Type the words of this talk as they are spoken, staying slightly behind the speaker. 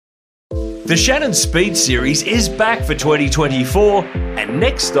The Shannon Speed Series is back for 2024, and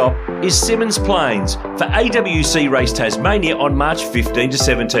next stop is Symmons Plains for AWC Race Tasmania on March 15 to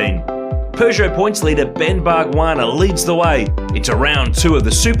 17. Peugeot points leader Ben Bargwanna leads the way into round 2 of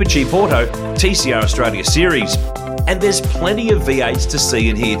the Super Cheap Auto TCR Australia Series. And there's plenty of V8s to see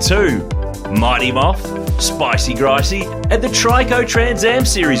and hear too. Mighty Moth, Spicy Gricey, and the Trico Trans Am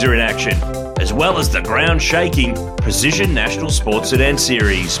Series are in action, as well as the ground-shaking Precision National Sports Sedan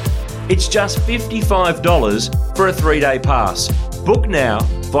Series. It's just $55 for a 3-day pass. Book now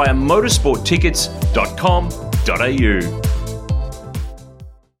via motorsporttickets.com.au.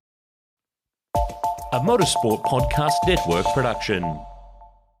 A Motorsport Podcast Network production.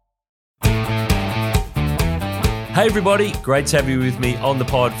 Hey everybody, great to have you with me on the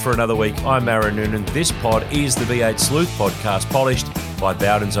pod for another week. I'm Aaron Noonan. This pod is the V8 Sleuth podcast polished by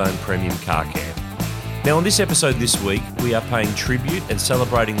Bowden's own Premium Car Care. Now on this episode this week, we are paying tribute and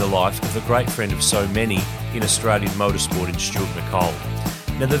celebrating the life of a great friend of so many in Australian motorsport in Stewart McColl.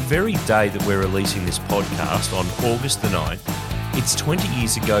 Now the very day that we're releasing this podcast, on August the 9th, it's 20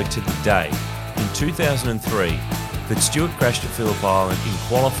 years ago to the day, in 2003, that Stewart crashed at Phillip Island in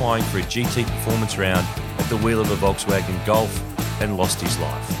qualifying for a GT performance round at the wheel of a Volkswagen Golf and lost his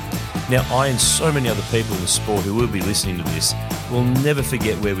life. Now, I and so many other people in the sport who will be listening to this will never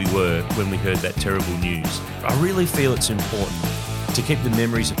forget where we were when we heard that terrible news. I really feel it's important to keep the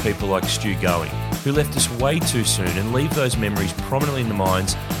memories of people like Stu going, who left us way too soon, and leave those memories prominently in the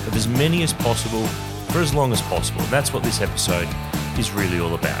minds of as many as possible for as long as possible. And that's what this episode is really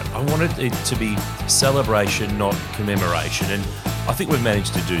all about. I wanted it to be celebration, not commemoration, and I think we've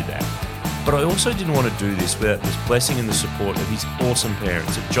managed to do that. But I also didn't want to do this without this blessing and the support of his awesome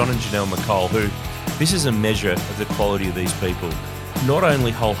parents, of John and Janelle McColl, who, this is a measure of the quality of these people, not only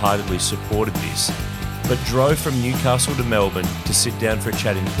wholeheartedly supported this, but drove from Newcastle to Melbourne to sit down for a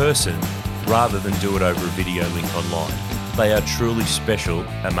chat in person rather than do it over a video link online. They are truly special,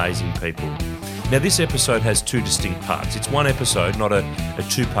 amazing people. Now this episode has 2 distinct parts. It's one episode, not a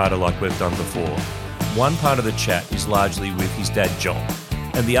two-parter like we've done before. One part of the chat is largely with his dad John,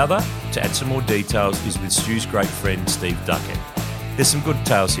 and the other, to add some more details, is with Stu's great friend Steve Duckett. There's some good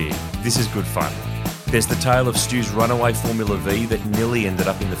tales here. This is good fun. There's the tale of Stu's runaway Formula V that nearly ended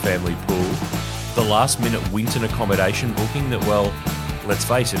up in the family pool, the last-minute Winton accommodation booking that, well, let's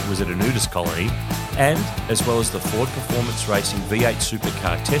face it, was at a nudist colony, and as well as the Ford Performance Racing V8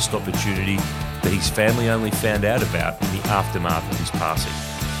 Supercar test opportunity that his family only found out about in the aftermath of his passing.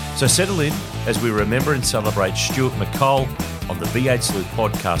 So settle in as we remember and celebrate Stewart McColl on the V8 Sleuth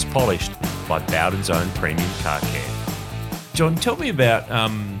podcast polished by Bowden's own Premium Car Care. John, tell me about,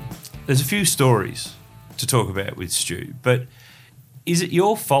 there's a few stories to talk about with Stu, but is it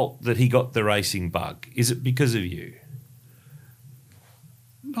your fault that he got the racing bug? Is it because of you?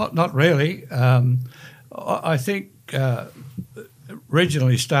 Not really. I think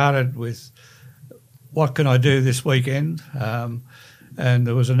originally started with what can I do this weekend? And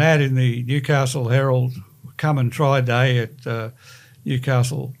there was an ad in the Newcastle Herald, come and try day at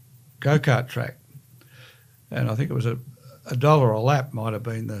Newcastle go-kart track. And I think it was $1 a lap might have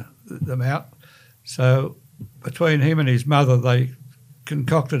been the amount. So between him and his mother, they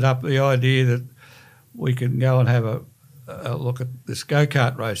concocted up the idea that we can go and have a look at this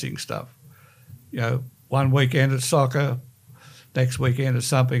go-kart racing stuff. You know, one weekend it's soccer, next weekend it's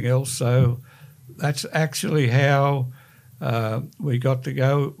something else. So that's actually how we got to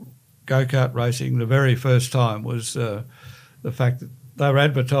go-kart racing the very first time, was the fact that they were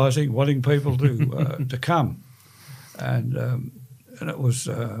advertising, wanting people to come. And it was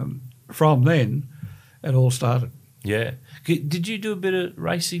from then it all started. Yeah. Did you do a bit of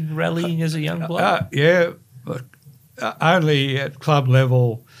racing, rallying as a young bloke? Yeah, but only at club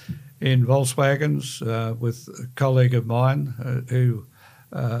level in Volkswagens with a colleague of mine who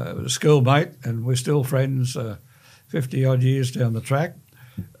was a schoolmate, and we're still friends 50-odd years down the track.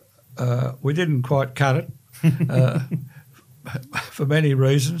 We didn't quite cut it for many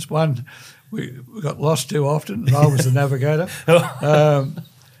reasons. One, we got lost too often, and I was the navigator,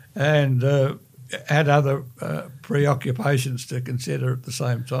 and had other preoccupations to consider at the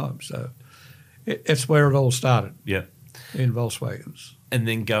same time. So it's where it all started. Yeah, in Volkswagens. And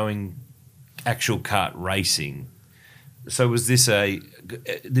then going actual kart racing. So was this the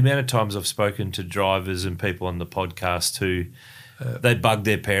amount of times I've spoken to drivers and people on the podcast who they bugged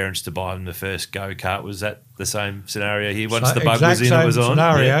their parents to buy them the first go-kart. Was that the same scenario here? Once the bug was in, it was on?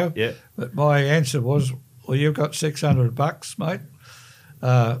 Scenario, yeah. But my answer was, well, you've got $600, mate.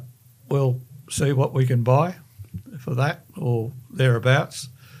 We'll see what we can buy for that or thereabouts.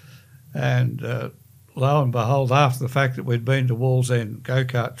 And lo and behold, after the fact that we'd been to Wallsend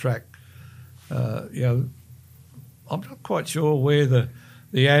go-kart track I'm not quite sure where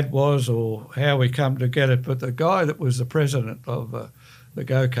the ad was or how we come to get it, but the guy that was the president of the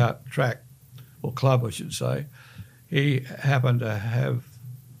go-kart track, or club I should say, he happened to have,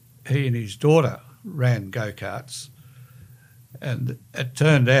 he and his daughter ran go-karts, and it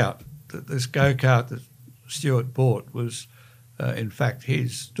turned out that this go-kart that Stewart bought was in fact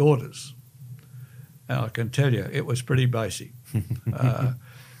his daughter's. And I can tell you, it was pretty basic.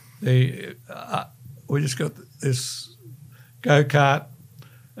 We just got this go-kart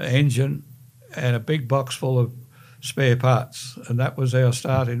engine and a big box full of spare parts, and that was our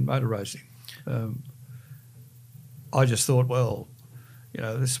start in motor racing. I just thought, well,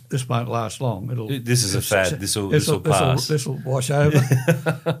 this won't last long. This is a fad. This will pass. This will wash over.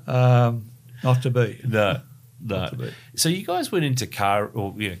 Not to be. No. So you guys went into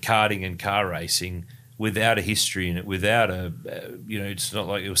karting and car racing without a history in it, without it's not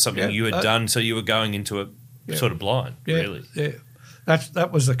like it was something you had done, so you were going into it sort of blind, really. Yeah,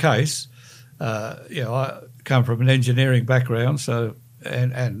 that was the case. I come from an engineering background, so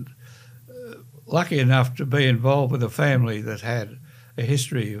and lucky enough to be involved with a family that had a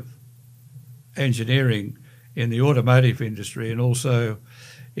history of engineering in the automotive industry and also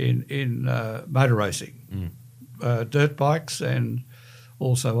in motor racing, dirt bikes and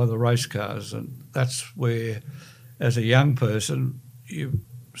also other race cars. And that's where, as a young person, you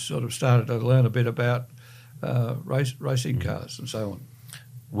sort of started to learn a bit about racing cars and so on.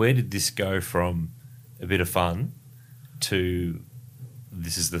 Where did this go from a bit of fun to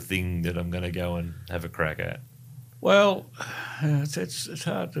this is the thing that I'm going to go and have a crack at? Well, it's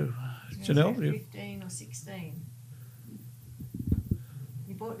hard to know. 15 or 16.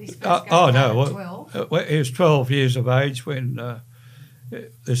 You bought this first at 12. He was 12 years of age when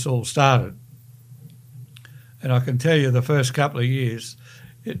this all started. And I can tell you the first couple of years,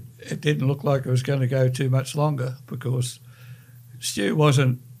 it didn't look like it was going to go too much longer because Stu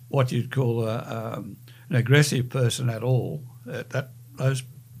wasn't what you'd call an aggressive person at all at that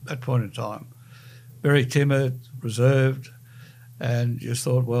point in time. Very timid, reserved, and just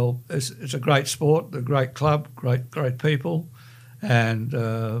thought, well, it's a great sport, a great club, great people, and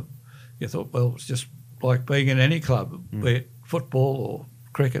you thought, well, it's just like being in any club, be it football or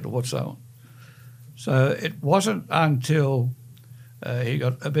cricket or whatsoever. So it wasn't until he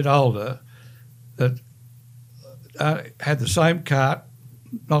got a bit older that had the same kart,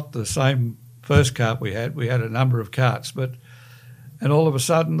 not the same first kart we had a number of karts, and all of a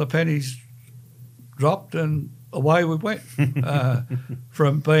sudden the pennies dropped and away we went,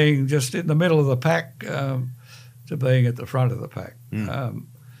 from being just in the middle of the pack to being at the front of the pack.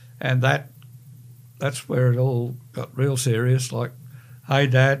 And that's where it all got real serious, like, hey,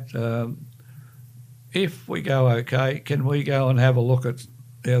 Dad, if we go okay, can we go and have a look at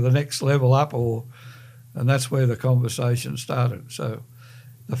the next level up? And that's where the conversation started. So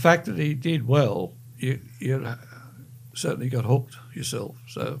the fact that he did well, you certainly got hooked yourself.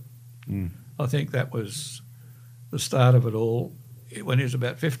 So I think that was the start of it all when he was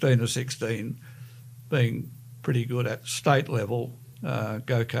about 15 or 16, being pretty good at state level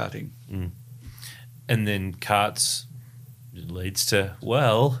go-karting. And then karts leads to,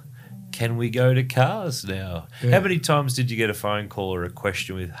 well, can we go to cars now? Yeah. How many times did you get a phone call or a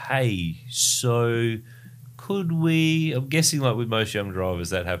question with, hey, so could we? I'm guessing like with most young drivers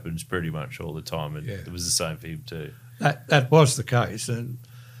that happens pretty much all the time, and it was the same for him too. That was the case, and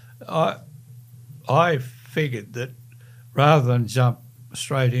I figured that rather than jump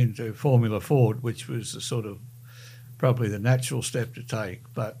straight into Formula Ford, which was the sort of probably the natural step to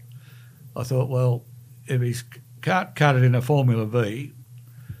take, but I thought, well, if he can't cut it in a Formula V,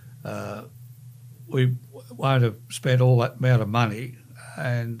 we won't have spent all that amount of money.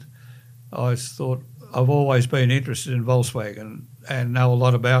 And I thought, I've always been interested in Volkswagen and know a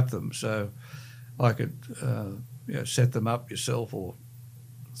lot about them, so I could set them up yourself, or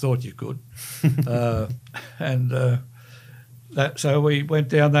thought you could. So we went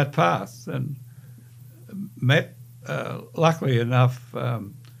down that path and met, luckily enough,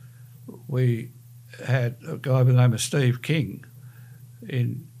 we had a guy by the name of Steve King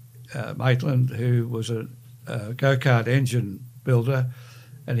in Maitland, who was a go-kart engine builder,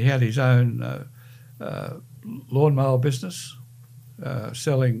 and he had his own lawnmower business,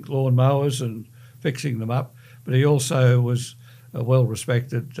 selling lawnmowers and fixing them up, but he also was a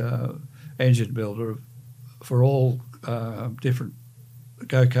well-respected engine builder for all different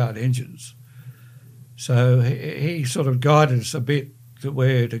go-kart engines. So he sort of guided us a bit to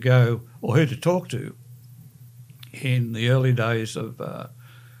where to go or who to talk to in the early days of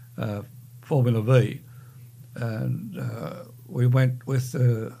Formula V. And we went with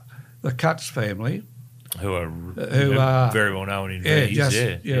the Cutts family, who are very well known in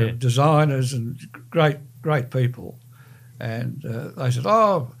V's, designers and great people. And they said,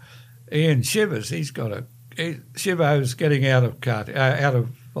 "Oh, Ian Shivers, Shivo's getting out of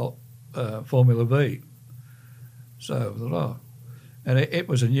Formula V." So I thought, oh, and it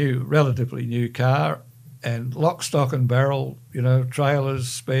was a relatively new car, and lock, stock, and barrel, trailers,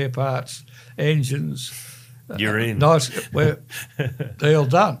 spare parts, engines. You're in. Nice, deal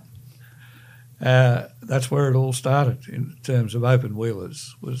done. That's where it all started in terms of open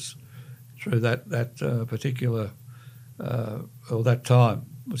wheelers, was through that particular or that time,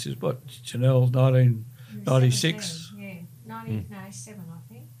 which is what, Janelle, 1996? Yeah, 1997, I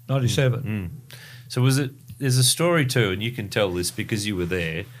think. 97. Mm. So there's a story too, and you can tell this because you were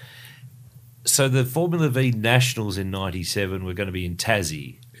there. So the Formula V Nationals in 97 were going to be in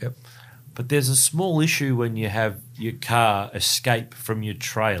Tassie. Yep. But there's a small issue when you have your car escape from your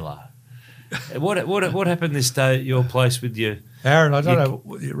trailer. What happened this day at your place with your... Aaron, I don't know,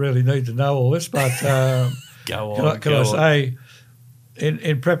 you really need to know all this, but can I say,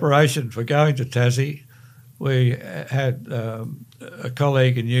 in preparation for going to Tassie, we had a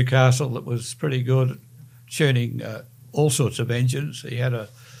colleague in Newcastle that was pretty good at tuning all sorts of engines. He had a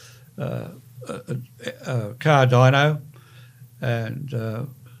car dyno, and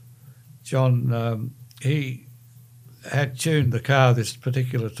John, he had tuned the car this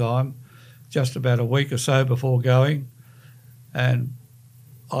particular time, just about a week or so before going, and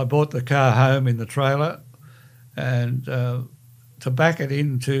I brought the car home in the trailer, and to back it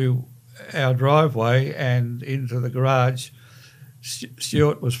into our driveway and into the garage,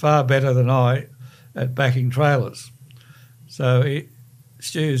 Stewart was far better than I at backing trailers. So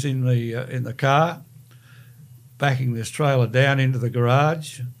Stu's in the car, backing this trailer down into the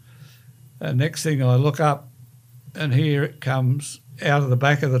garage, and next thing I look up, and here it comes out of the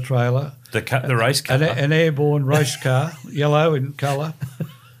back of the trailer. The race car? An airborne race car, yellow in colour.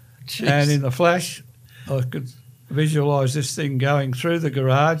 And in the flash, I could visualise this thing going through the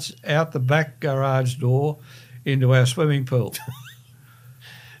garage, out the back garage door, into our swimming pool.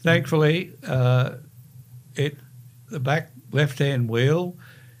 Thankfully, the back left-hand wheel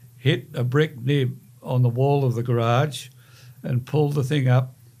hit a brick nib on the wall of the garage and pulled the thing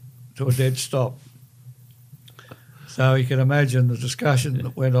up to a dead stop. So you can imagine the discussion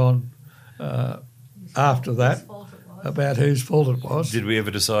that went on after that about whose fault it was. Did we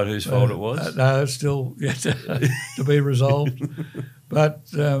ever decide whose fault it was? No, it's still yet to be resolved. But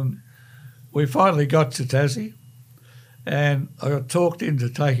we finally got to Tassie, and I got talked into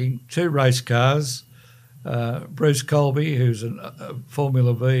taking two race cars. Bruce Colby, who's a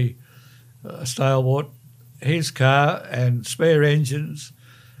Formula V stalwart, his car and spare engines,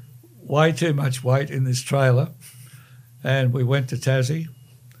 way too much weight in this trailer, and we went to Tassie,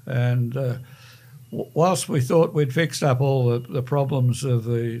 and whilst we thought we'd fixed up all the problems of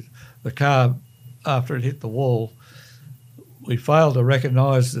the car after it hit the wall, we failed to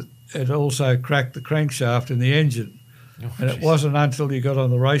recognise that it also cracked the crankshaft in the engine. It wasn't until you got on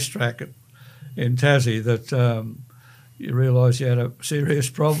the racetrack in Tassie that you realise you had a serious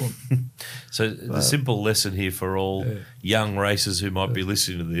problem. So the simple lesson here for all young racers who might be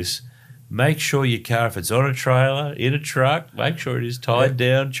listening to this, make sure your car, if it's on a trailer, in a truck, make sure it is tied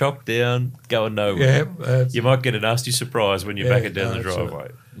down, chocked down, going nowhere. Yeah, you might get a nasty surprise when you back it down the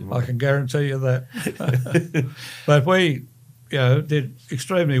driveway. I can guarantee you that. But we did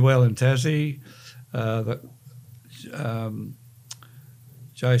extremely well in Tassie.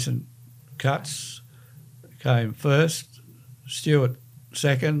 Jason Cutts came first, Stewart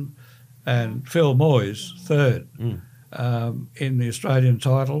second, and Phil Moyes third in the Australian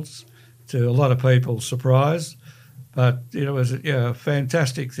titles, to a lot of people's surprise. But it was a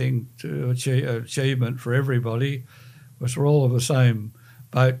fantastic thing to achievement for everybody, because we're all of the same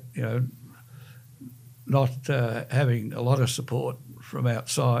boat, not having a lot of support from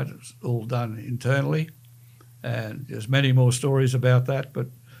outside. It's all done internally, and there's many more stories about that, but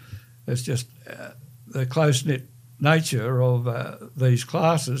it's just the close-knit nature of these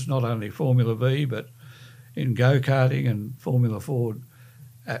classes, not only Formula V, but in go-karting and Formula Ford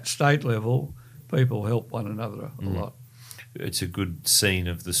at state level, people help one another a lot. It's a good scene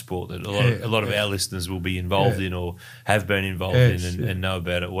of the sport that a lot of our listeners will be involved in or have been involved in and know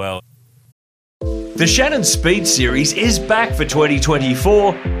about it well. The Shannon Speed Series is back for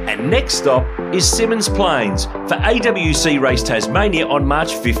 2024, and next stop is Symmons Plains for AWC Race Tasmania on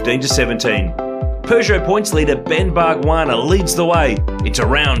March 15 to 17. Peugeot points leader Ben Bargwana leads the way into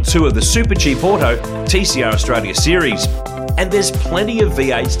round 2 of the Super Cheap Auto TCR Australia Series. And there's plenty of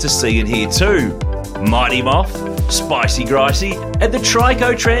V8s to see and hear too. Mighty Moth, Spicy Gricey, and the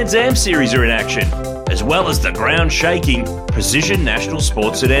Trico Trans Am Series are in action, as well as the ground-shaking Precision National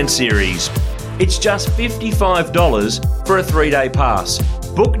Sports Sedan Series. It's just $55 for a 3-day pass.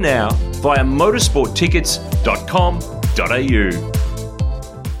 Book now via motorsporttickets.com.au.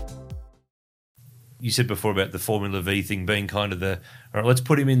 You said before about the Formula V thing being kind of all right, let's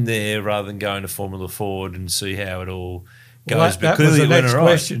put him in there rather than going to Formula Ford and see how it all goes. Well, that was the next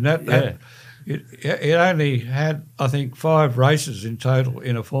question. It only had, I think, 5 races in total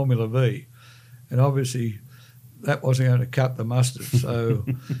in a Formula V, and obviously that wasn't going to cut the mustard. So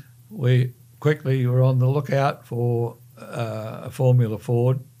we quickly were on the lookout for a Formula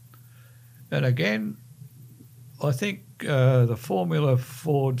Ford. And again, I think the Formula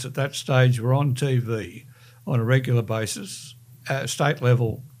Fords at that stage were on TV on a regular basis, at state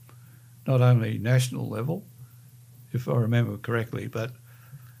level, not only national level, if I remember correctly, but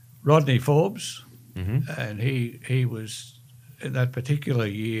Rodney Forbes, and he was, in that particular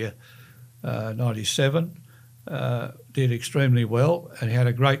year, 97, did extremely well, and he had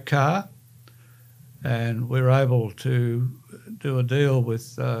a great car, and we were able to do a deal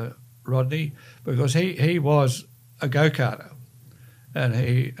with Rodney because he was a go-karter, and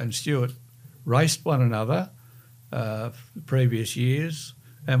he and Stewart raced one another previous years,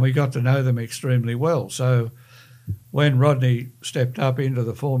 and we got to know them extremely well. So when Rodney stepped up into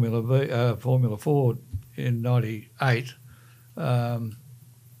the Formula Ford in 98,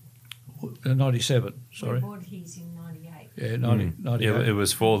 97, sorry. We bought his in 98. Yeah, 98. Yeah, it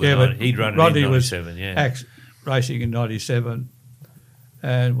was for he'd run Rodney it in 97, was racing in 97,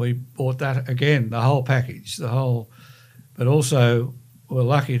 and we bought that again, the whole package, but also we're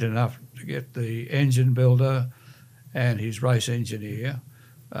lucky enough to get the engine builder and his race engineer.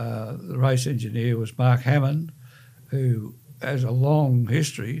 The race engineer was Mark Hammond, who has a long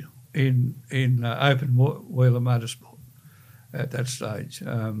history in open wheeler motorsport at that stage.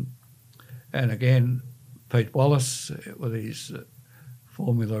 And again, Pete Wallace with his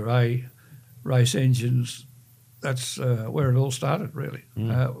Formula A race engines. That's where it all started, really,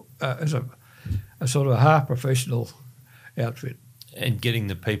 as a sort of a half professional outfit. And getting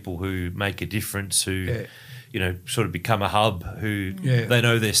the people who make a difference, who sort of become a hub, who they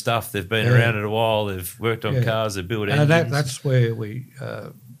know their stuff, they've been around it a while, they've worked on cars, they've built engines. And that's where we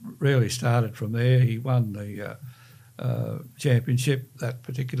really started from there. He won the championship that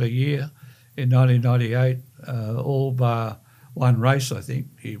particular year in 1998, all bar one race, I think,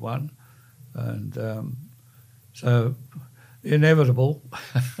 he won. And so the inevitable.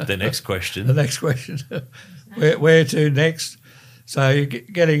 The next question. Where to next? So you're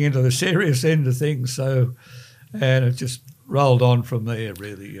getting into the serious end of things. So, and it just rolled on from there,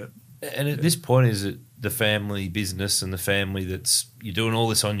 really. And at this point, is it the family business and the family you're doing all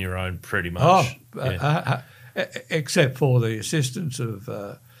this on your own pretty much? Except for the assistance of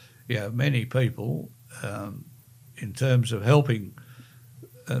many people in terms of helping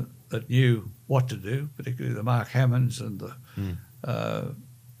that knew what to do, particularly the Mark Hammonds and the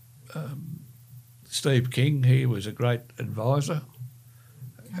Steve King. He was a great advisor.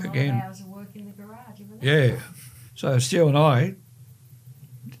 A lot of hours of work in the garage, wasn't it? Yeah. So Stu and I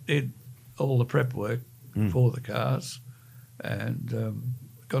did all the prep work for the cars and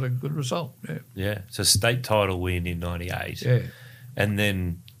got a good result. Yeah. Yeah. So state title win in 98. Yeah. And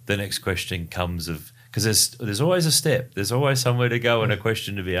then the next question comes because there's always a step. There's always somewhere to go and a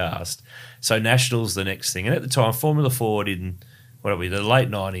question to be asked. So nationals the next thing. And at the time, Formula Ford in, the late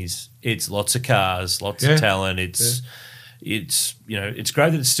 90s, it's lots of cars, lots of talent. It's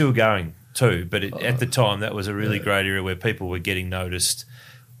great that it's still going too, but at the time that was a really great era where people were getting noticed,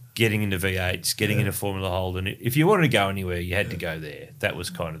 getting into V8s, getting into Formula Holden. If you wanted to go anywhere, you had to go there. That was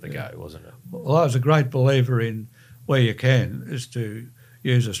kind of the go, wasn't it? Well, I was a great believer in where you can is to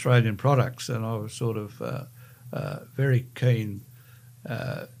use Australian products, and I was sort of very keen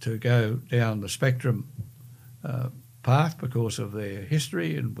to go down the Spectrum path because of their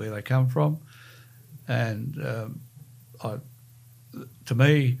history and where they come from. And to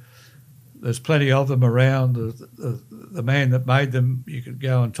me, there's plenty of them around. The man that made them, you could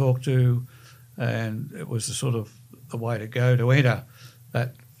go and talk to, and it was the way to go to enter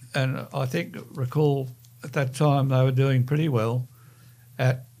that. And I recall at that time they were doing pretty well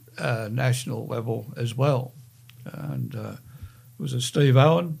at national level as well. And it was Steve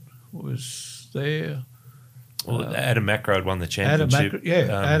Owen was there. Well, Adam McRoad won the championship.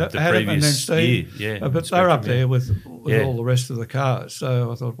 Adam and then Steve. Year, but they're up there with all the rest of the cars.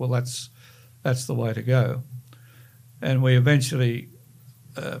 So I thought, well, that's the way to go. And we eventually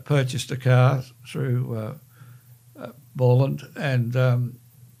purchased a car through Borland and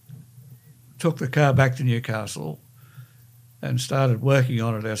took the car back to Newcastle and started working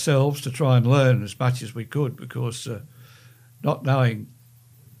on it ourselves to try and learn as much as we could, because not knowing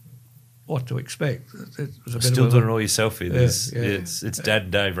what to expect, it was a bit Still of doing it all yourself here. Yeah. It's Dad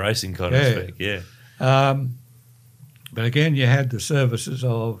and Dave racing kind of speak, yeah. But again, you had the services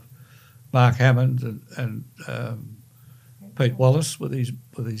of Mark Hammond and Pete Wallace with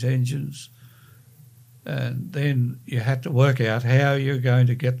his engines, and then you had to work out how you're going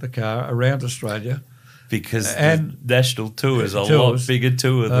to get the car around Australia. Because the national tour is a lot bigger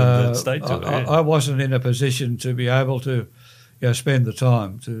tour than the state tour. I wasn't in a position to be able to spend the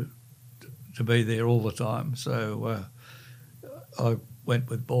time to be there all the time. So I went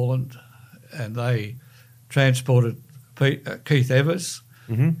with Borland, and they transported Keith Evers.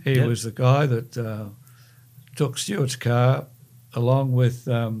 Mm-hmm. He was the guy that took Stewart's car along with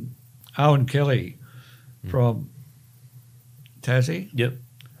Owen Kelly from Tassie. Yep.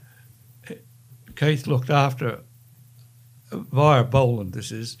 Keith looked after, via Boland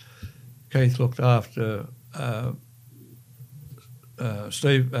this is, Keith looked after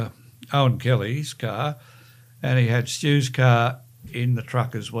Owen Kelly's car, and he had Stu's car in the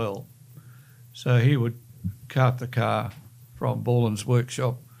truck as well. So he would cart the car from Boland's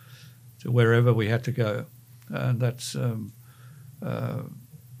workshop to wherever we had to go. And that's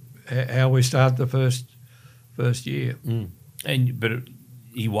how we started the first year. But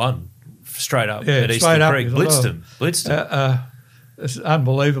he won straight up Yeah, at straight Eastern up. Creek. Blitzed him. It's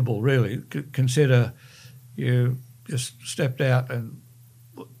unbelievable, really. Consider you just stepped out and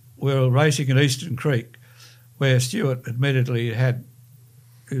we were racing at Eastern Creek, where Stewart admittedly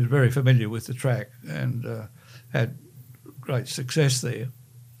he was very familiar with the track and had great success there.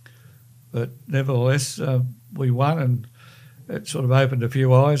 But nevertheless, we won, and it sort of opened a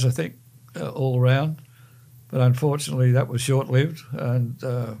few eyes, I think, all around. But unfortunately, that was short-lived,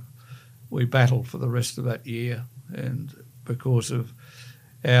 and we battled for the rest of that year, and because of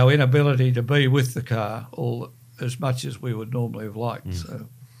our inability to be with the car as much as we would normally have liked. So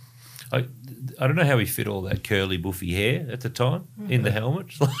I don't know how he fit all that curly, buffy hair at the time in the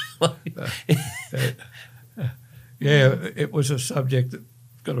helmet. Yeah, it was a subject that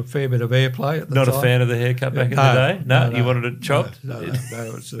got a fair bit of airplay at the time. Not a fan of the haircut back in the day? No, you wanted it chopped? No.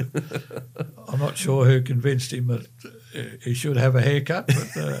 I'm not sure who convinced him that he should have a haircut,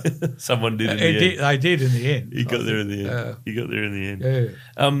 but someone did in the end. They did in the end. He got there in the end. He got there in the end. Yeah.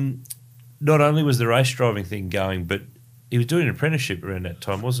 Not only was the race driving thing going, but he was doing an apprenticeship around that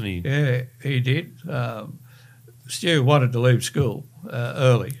time, wasn't he? Yeah, he did. Stu wanted to leave school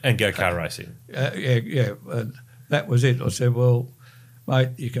early. And go car racing. Yeah, and that was it. I said, well, mate,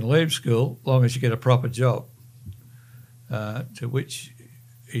 you can leave school as long as you get a proper job, to which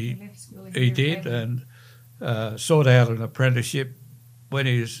he did, and sought out an apprenticeship when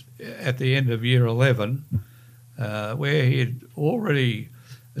he was at the end of year 11, where he had already,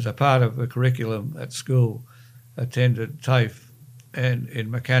 as a part of the curriculum at school, attended TAFE and in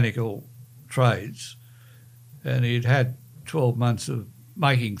mechanical trades, and he'd had 12 months of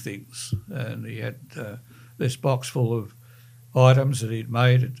making things, and he had this box full of items that he'd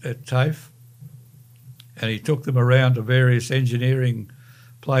made at TAFE, and he took them around to various engineering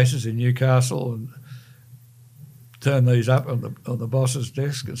places in Newcastle and turned these up on the boss's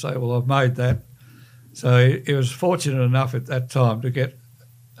desk and say, well, I've made that. So he was fortunate enough at that time to get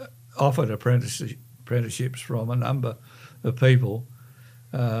offered apprenticeships from a number of people,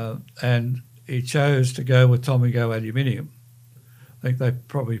 and he chose to go with Tommy Go Aluminium. I think they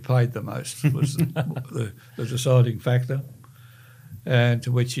probably paid the most, was the deciding factor, and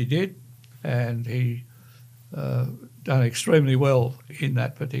to which he did, and he done extremely well in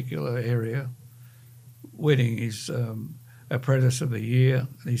that particular area, winning his Apprentice of the Year,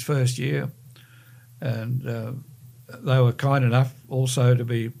 his first year, and they were kind enough also to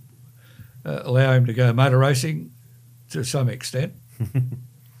be allow him to go motor racing to some extent,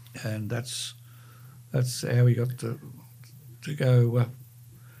 and that's how he got to go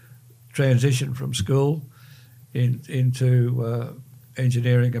transition from school into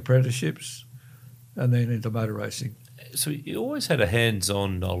engineering apprenticeships and then into motor racing. So he always had a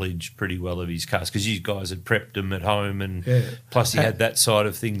hands-on knowledge pretty well of his cars because you guys had prepped him at home, and plus he had that side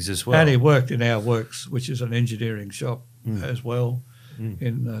of things as well. And he worked in our works, which is an engineering shop as well,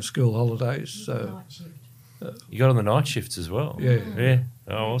 in school holidays. So you got on the night shifts as well. Yeah.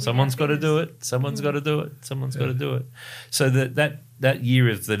 Oh, well, someone's got to do it. Someone's got to do it. Someone's got to do it. So that year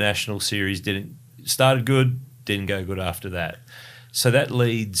of the national series started good, didn't go good after that. So that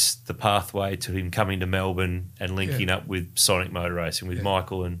leads the pathway to him coming to Melbourne and linking up with Sonic Motor Racing with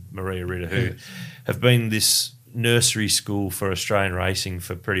Michael and Maria Ritter, who have been this nursery school for Australian racing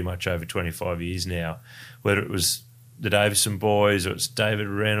for pretty much over 25 years now, whether it was the Davison boys or it's David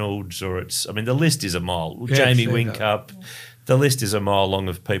Reynolds or it's, I mean, the list is a mile. Yes, Jamie yeah. Whincup, the list is a mile long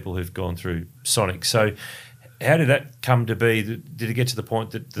of people who've gone through Sonic. So how did that come to be? Did it get to the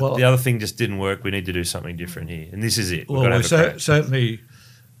point that the other thing just didn't work? We need to do something different here, and this is it. Well, we certainly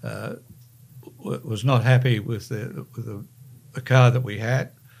was not happy with the car that we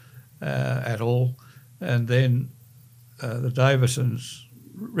had at all. And then the Davisons,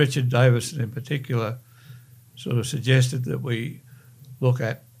 Richard Davison in particular, sort of suggested that we look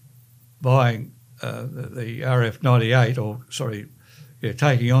at buying the RF98,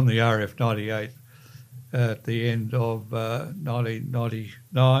 taking on the RF98 at the end of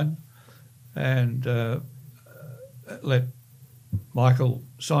 1999 and let Michael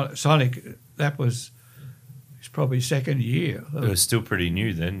Sonic, that was his probably second year. It was still pretty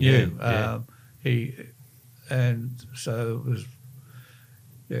new then. And so it was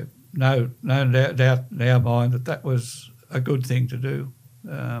no doubt in our mind that was a good thing to do.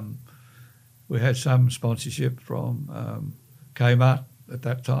 We had some sponsorship from Kmart at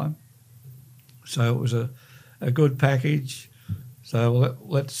that time, so it was a good package. So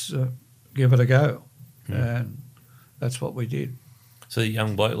let's give it a go, and that's what we did. So the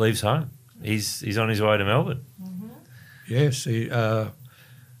young bloke leaves home. He's on his way to Melbourne. Mm-hmm. Yes, he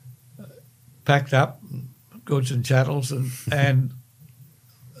packed up goods and chattels, and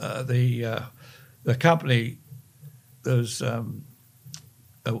the company, there's a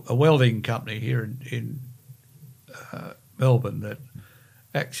welding company here in Melbourne that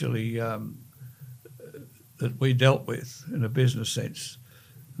actually that we dealt with in a business sense.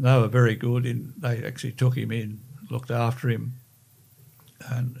 And they were very good. They actually took him in, looked after him.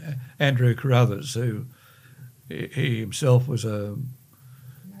 And Andrew Carruthers, who he himself was a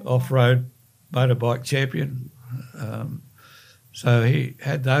off-road motorbike champion, so he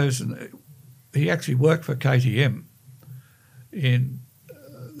had those, and he actually worked for KTM in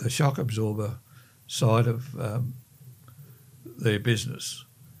the shock absorber side of their business,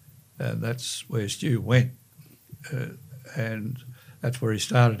 and that's where Stu went, and that's where he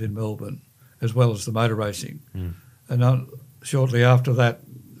started in Melbourne, as well as the motor racing. And shortly after that,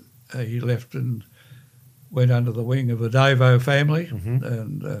 he left and went under the wing of the Davo family,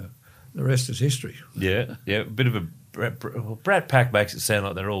 and the rest is history. Yeah, a bit of a brat pack makes it sound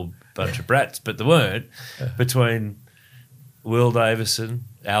like they're all a bunch of brats, but they weren't. Between Will Davison,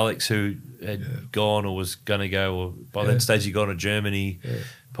 Alex, who had gone or was going to go, or by that stage he'd gone to Germany,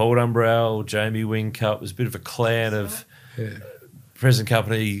 Paul Dumbrell, Jamie Whincup, was a bit of a clan of present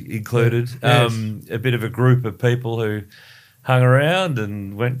company included, a bit of a group of people who hung around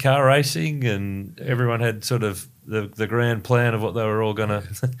and went car racing, and everyone had sort of the grand plan of what they were all going to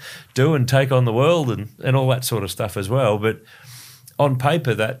do and take on the world and all that sort of stuff as well. But on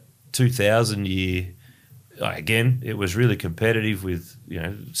paper, that 2000 year, again, it was really competitive with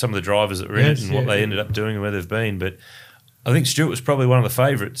some of the drivers that were in it and what they ended up doing and where they've been. But I think Stewart was probably one of the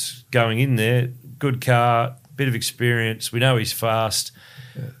favourites going in there. Good car, bit of experience. We know he's fast.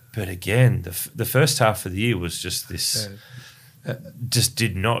 But again, the first half of the year was just this... just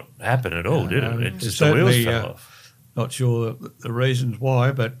did not happen at all, did it? It just the wheels fell off. Not sure the reasons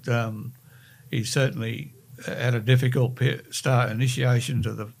why, but he certainly had a difficult initiation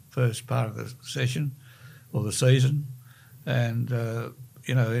to the first part of the session or the season, and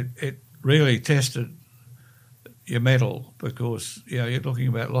it really tested your mettle, because you're looking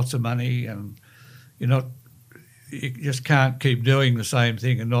about lots of money, and you just can't keep doing the same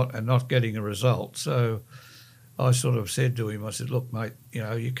thing and not getting a result. So I sort of said to him, I said, look, mate,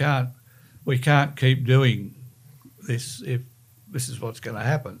 we can't keep doing this if this is what's going to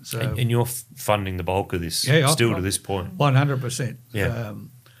happen. So, and you're funding the bulk of this still to this point. 100%. Yeah.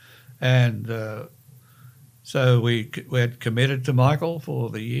 So we had committed to Michael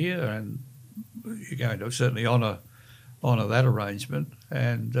for the year, and you're going to certainly honour that arrangement.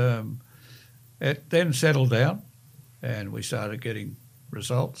 And it then settled down, and we started getting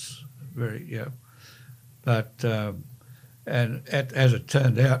results. But as it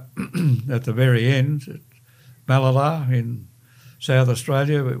turned out, at the very end, at Malala in South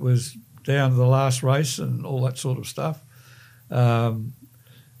Australia, it was down to the last race and all that sort of stuff. And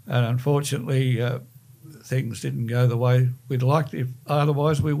unfortunately, things didn't go the way we'd liked. If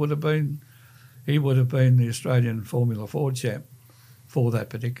otherwise, he would have been the Australian Formula Ford champ for that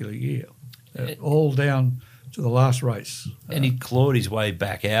particular year, all down to the last race. And he clawed his way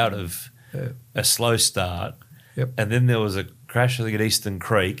back out of a slow start, and then there was a crash, I think, at Eastern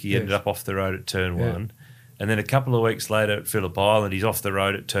Creek. He ended up off the road at turn one, And then a couple of weeks later at Phillip Island, he's off the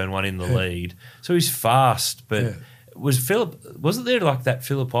road at turn 1 in the lead. So he's fast, but wasn't there like that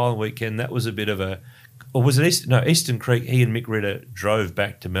Phillip Island weekend? That was a bit of a, or was it Eastern Creek? He and Mick Ritter drove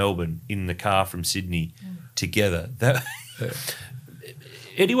back to Melbourne in the car from Sydney together. That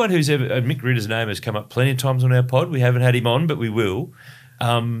anyone who's ever Mick Ritter's name has come up plenty of times on our pod. We haven't had him on, but we will.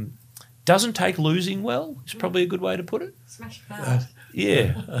 Doesn't take losing well. It's probably a good way to put it. Smash hard.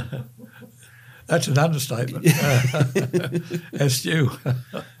 Yeah. That's an understatement. As Stu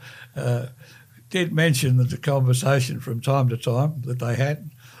did mention that the conversation from time to time that they had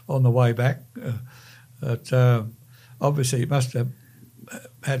on the way back, but obviously it must have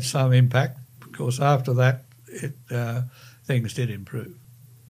had some impact, because after that things did improve.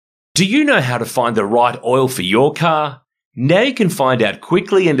 Do you know how to find the right oil for your car? Now you can find out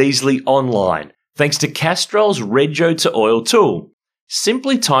quickly and easily online, thanks to Castrol's Rego to Oil tool.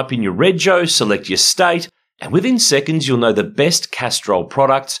 Simply type in your Rego, select your state, and within seconds you'll know the best Castrol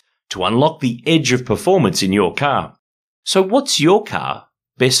products to unlock the edge of performance in your car. So what's your car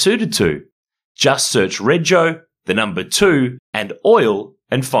best suited to? Just search Rego, the number 2, and oil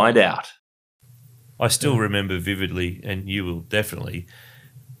and find out. I still remember vividly, and you will definitely,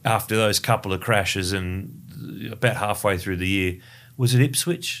 after those couple of crashes and about halfway through the year, was it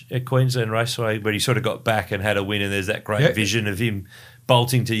Ipswich at Queensland Raceway where he sort of got back and had a win, and there's that great vision of him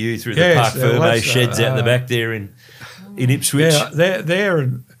bolting to you through the Park Ferme sheds out the back there in Ipswich. Yeah, there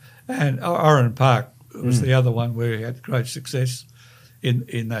and Oran Park was the other one where he had great success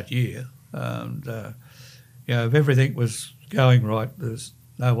in that year. And, if everything was going right, there's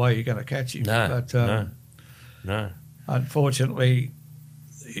no way you're going to catch him. No. Unfortunately,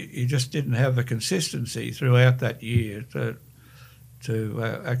 he just didn't have the consistency throughout that year to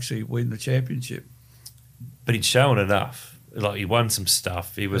actually win the championship. But he'd shown enough. Like, he won some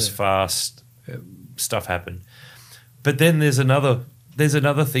stuff. He was fast. Stuff happened. But then there's another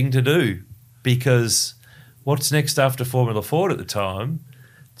thing to do, because what's next after Formula Ford at the time?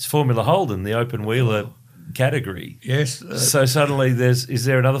 It's Formula Holden, the open wheeler category. Yes. So suddenly is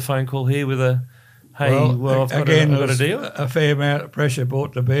there another phone call here with a, hey, I've got a deal? A fair amount of pressure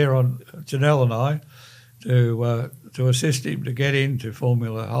brought to bear on Janelle and I to assist him to get into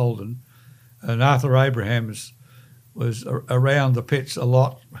Formula Holden. And Arthur Abrahams was around the pits a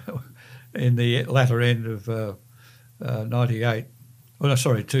lot in the latter end of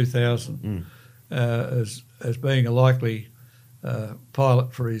 2000, as being a likely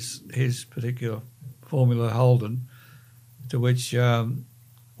pilot for his particular Formula Holden, to which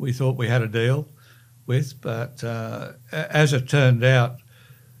we thought we had a deal with. But as it turned out,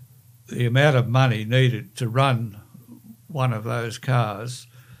 the amount of money needed to run one of those cars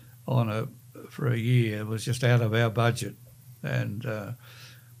for a year was just out of our budget, and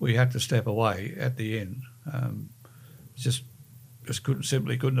we had to step away at the end. Just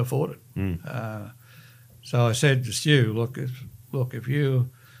couldn't afford it. So I said to Stu, look, if you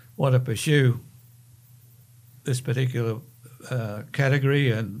want to pursue this particular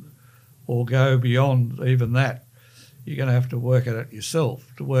category or go beyond even that, you're going to have to work at it yourself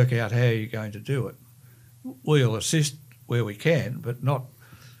to work out how you're going to do it. We'll assist where we can, but not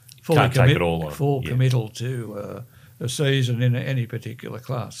fully committal to a season in any particular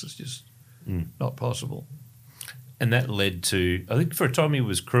class. It's just not possible. And that led to, I think for a time he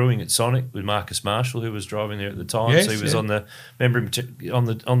was crewing at Sonic with Marcus Marshall, who was driving there at the time. Yes, so he was on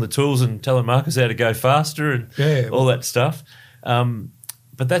the tools and telling Marcus how to go faster and all that stuff.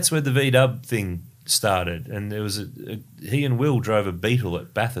 But that's where the VW thing started. And there was he and Will drove a Beetle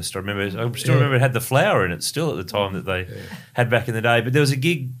at Bathurst. I still remember it had the flower in it still at the time that they had back in the day. But there was a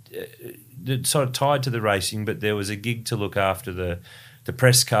gig that sort of tied to the racing, but there was a gig to look after the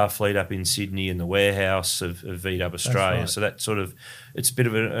press car fleet up in Sydney and the warehouse of VW Australia. Right. So that sort of, it's a bit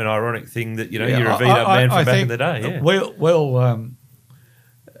of an ironic thing that, you're a VW man from back in the day. Yeah. We'll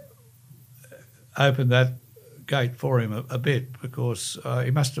open that gate for him a bit, because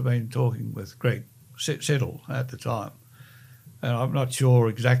he must have been talking with Greg Settle at the time. And I'm not sure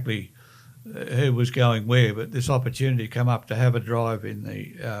exactly who was going where, but this opportunity came up to have a drive in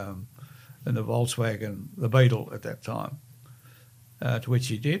the Volkswagen, the Beetle at that time. To which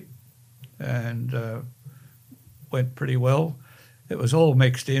he did, and went pretty well. It was all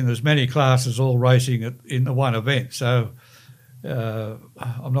mixed in. There's many classes all racing in the one event, so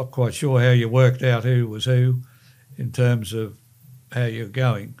I'm not quite sure how you worked out who was who in terms of how you're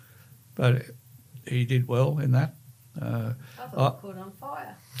going, but he did well in that. I thought it caught on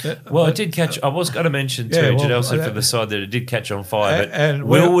fire. Well, it did catch. I was going to mention too. Janelle said from the side that it did catch on fire, but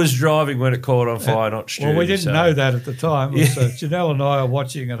Will was driving when it caught on fire, not Stu. Well, we didn't know that at the time. So Janelle and I are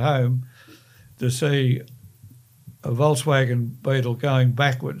watching at home to see a Volkswagen Beetle going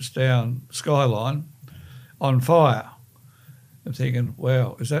backwards down Skyline on fire. I'm thinking,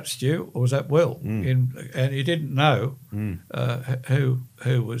 wow, is that Stu or was that Will? And he didn't know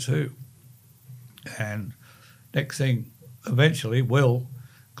who was who. And next thing, eventually, Will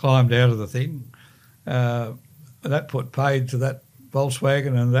climbed out of the thing. That put paid to that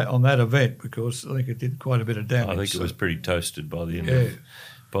Volkswagen and that on that event because I think it did quite a bit of damage. I think it was pretty toasted by the end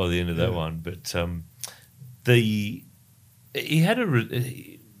of that one. But he had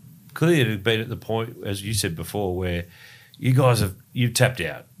clearly it had been at the point, as you said before, where you guys you've tapped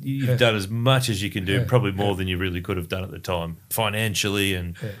out. You've done as much as you can do, probably more than you really could have done at the time, financially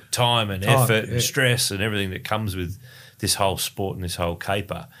and time and effort and stress and everything that comes with this whole sport and this whole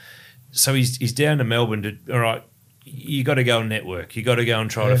caper. So he's down to Melbourne all right, you got to go and network. You got to go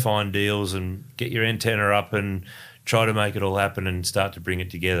and try to find deals and get your antenna up and try to make it all happen and start to bring it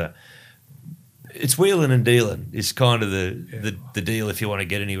together. It's wheeling and dealing is kind of the deal if you want to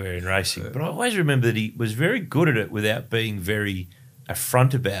get anywhere in racing. But I always remember that he was very good at it without being very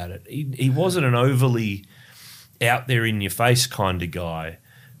upfront about it. He wasn't an overly out there in your face kind of guy,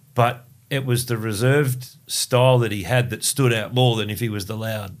 but it was the reserved style that he had that stood out more than if he was the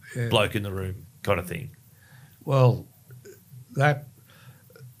loud bloke in the room kind of thing. Well, that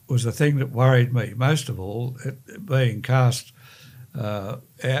was the thing that worried me most of all, it being cast out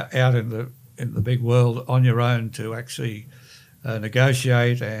in the big world on your own to actually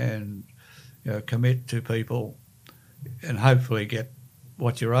negotiate and commit to people and hopefully get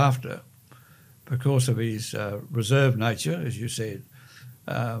what you're after. Because of his reserved nature, as you said,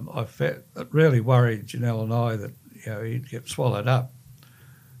 it really worried Janelle and I that he'd get swallowed up.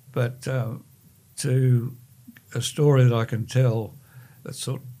 But to a story that I can tell that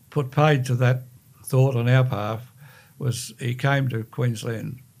sort of put paid to that thought on our behalf was he came to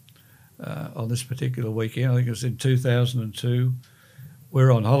Queensland on this particular weekend. I think it was in 2002.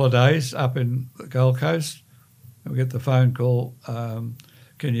 We're on holidays up in the Gold Coast and we get the phone call,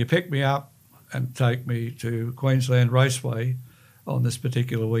 can you pick me up and take me to Queensland Raceway on this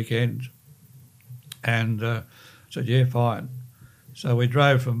particular weekend? And I said, yeah, fine. So we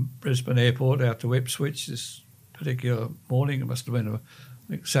drove from Brisbane Airport out to Ipswich this particular morning. It must have been, I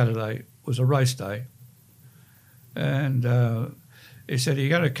think Saturday was a race day. And he said, are you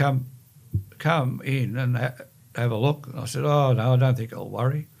going to come in and have a look? And I said, oh, no, I don't think I'll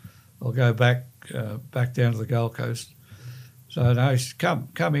worry. I'll go back down to the Gold Coast. So no, he said,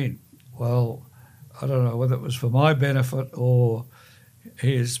 come in. Well, I don't know whether it was for my benefit or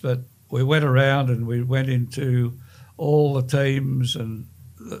his, but we went around and we went into all the teams and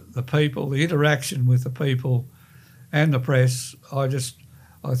the people, the interaction with the people and the press. I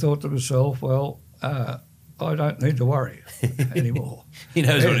thought to myself, well, I don't need to worry anymore. He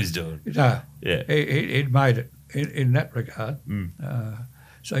knows what he's doing. No, he'd made it in that regard.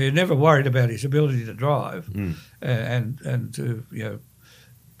 So you're never worried about his ability to drive and to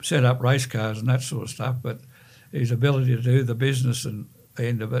set up race cars and that sort of stuff, but his ability to do the business and the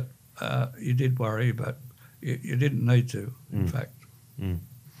end of it, you did worry, but you didn't need to, in fact.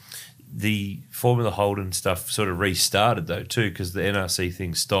 The Formula Holden stuff sort of restarted, though, too, because the NRC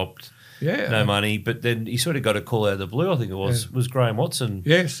thing stopped. No money, but then he sort of got a call out of the blue, I think it was Graham Watson.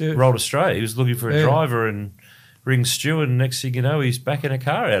 Yes. Rolled Australia. He was looking for a driver and rings Stewart, and next thing you know, he's back in a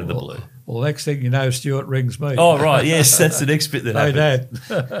car out of the blue. Well, next thing you know, Stewart rings me. Oh, right, yes, that's the next bit that happened.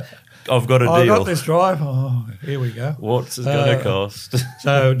 Hey, Dad. I've got a deal. I've got this drive. Oh, here we go. What's it going to cost?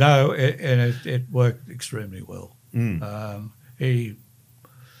 So, no, it worked extremely well.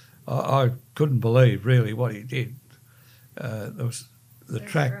 I couldn't believe, really, what he did. There was the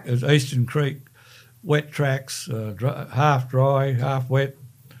track, it was Eastern Creek, wet tracks, half dry, half wet,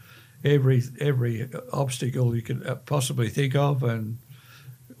 every obstacle you could possibly think of, and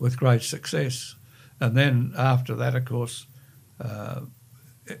with great success. And then after that, of course,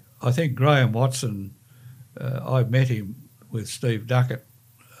 I think Graham Watson, I met him with Steve Duckett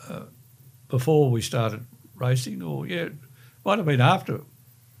before we started racing, or it might have been after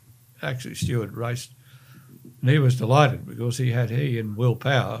actually Stewart raced. And he was delighted because he and Will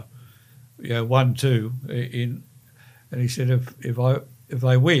Power, 1-2 in, and he said if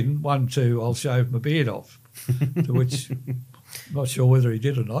they win 1-2, I'll shave my beard off. To which I'm not sure whether he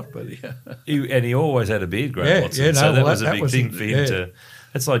did or not, but he always had a beard, Graham Watson. So that was a big thing for him to.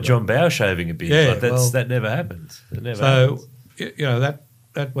 That's like John Bowe shaving a beard. That never happened. It never happens.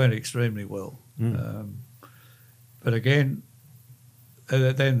 That went extremely well. But again,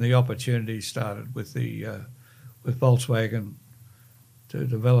 then the opportunity started with with Volkswagen to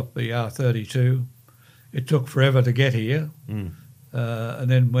develop the R32. It took forever to get here, and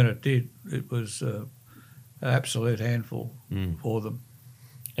then when it did, it was absolute handful for them.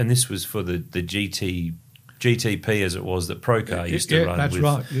 And this was for the GTP as it was that Procar used to run. That's with.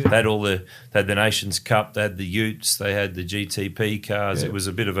 right. Yeah. They had the Nations Cup, they had the Utes, they had the GTP cars. Yeah. It was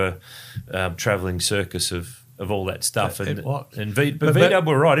a bit of a travelling circus of all that stuff. It was. But VW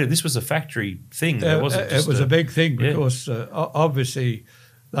were right. This was a factory thing. It wasn't just it was a big thing because obviously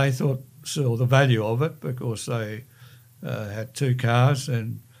they saw the value of it because they had 2 cars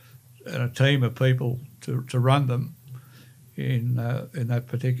and a team of people to run them in that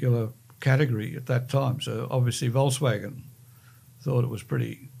particular category at that time. So obviously Volkswagen thought it was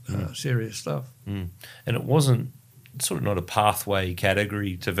pretty serious stuff. And it wasn't sort of not a pathway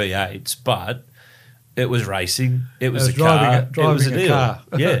category to V8s, but it was racing. It was a car. It was a deal. Car.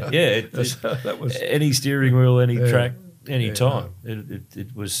 Yeah. That was any steering wheel, any track, any time.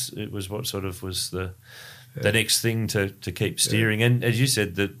 It was what sort of was the next thing to keep steering. And as you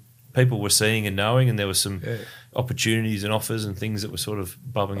said, that people were seeing and knowing, and there were some opportunities and offers and things that were sort of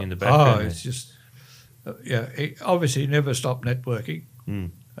bubbling in the background. Oh, it's just he obviously never stopped networking.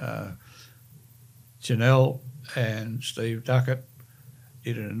 Janelle and Steve Duckett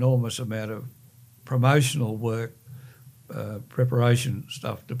did an enormous amount of promotional work, preparation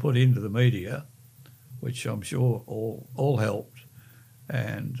stuff to put into the media, which I'm sure all helped.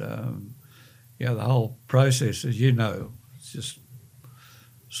 And the whole process, as you know, it's just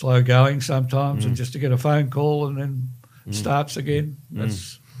slow going sometimes, and just to get a phone call and then it starts again.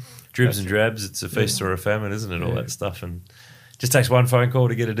 Dribs and drabs, it's a feast or a famine, isn't it? All that stuff, and just takes one phone call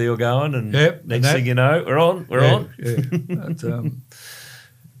to get a deal going, and next thing you know, we're on.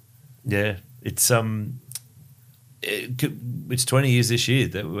 Yeah, it's 20 years this year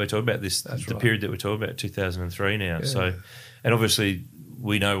that we're talking about this. That's the right. period that we're talking about, 2003 now. Yeah. So, and obviously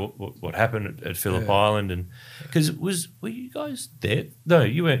we know what happened at Phillip Island, and because were you guys there? No,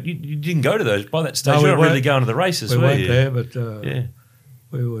 you weren't. You didn't go to those by that stage. No, you we weren't really weren't. going to the races, We were weren't you? there, but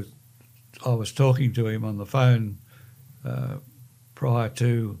I was talking to him on the phone prior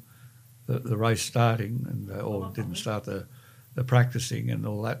to the race starting, and didn't start the practicing and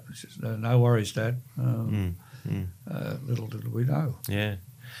all that. It's just, no worries, Dad. Little did we know. Yeah.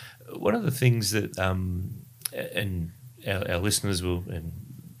 One of the things that, and our listeners will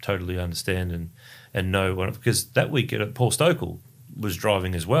totally understand and know, because that week Paul Stokel was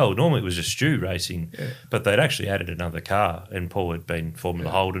driving as well. Normally it was just Stu racing, but they'd actually added another car, and Paul had been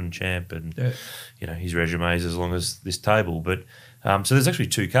Formula Holden champ, and his resume is as long as this table. But so there's actually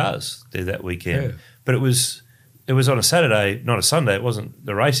 2 cars there that weekend, but it was on a Saturday, not a Sunday. It wasn't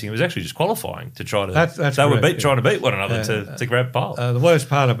the racing; it was actually just qualifying to try to. That's they were correct, trying to beat one another to grab pole. The worst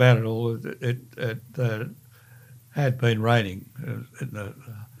part about it all, it had been raining in the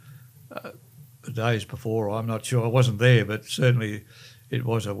days before. I'm not sure. I wasn't there, but certainly it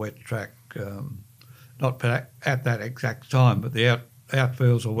was a wet track. Not at that exact time, but the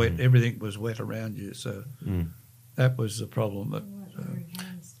outfields were wet. Everything was wet around you. So that was the problem. But,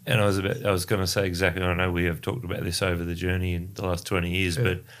 and I was going to say exactly. I know we have talked about this over the journey in the last 20 years,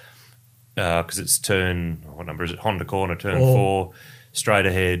 but because it's what number is it? Honda corner, turn 4. Straight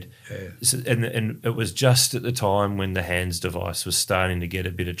ahead, and it was just at the time when the hands device was starting to get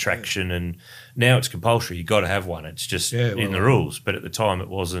a bit of traction, and now it's compulsory. You've got to have one. It's just in the rules. But at the time, it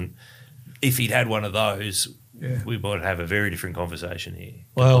wasn't. If he'd had one of those, we might have a very different conversation here.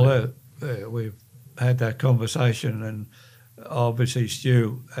 Well, we've had that conversation, and obviously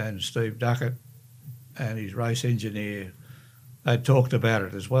Stu and Steve Duckett and his race engineer, they talked about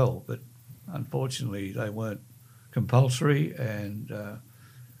it as well, but unfortunately they weren't compulsory, and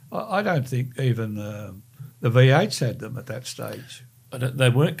I don't think even the V8s had them at that stage. They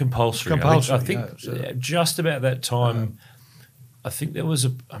weren't compulsory. I think just about that time, I think there was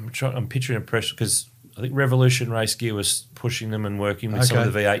I'm picturing a pressure, because I think Revolution Race Gear was pushing them and working with some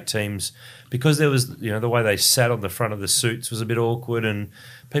of the V8 teams, because there was, the way they sat on the front of the suits was a bit awkward, and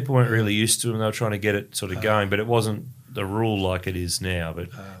people weren't really used to them. They were trying to get it sort of going, but it wasn't the rule like it is now, but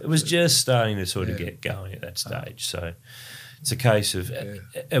it was just starting to sort of get going at that stage. So it's a case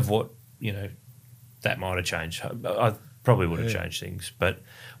of what, that might have changed. I probably would have changed things. But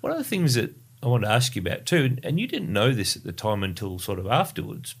one of the things that I wanted to ask you about too, and you didn't know this at the time until sort of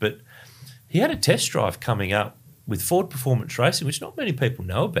afterwards, but he had a test drive coming up with Ford Performance Racing, which not many people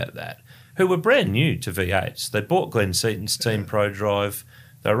know about that, who were brand new to V8s. They bought Glenn Seaton's Team Pro Drive.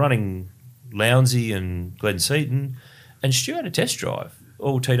 They were running Lounsey and Glenn Seaton. And Stu had a test drive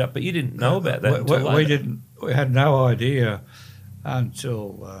all teed up, but you didn't know about that until later. We didn't. We had no idea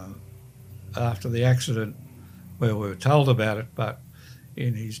until after the accident, where we were told about it. But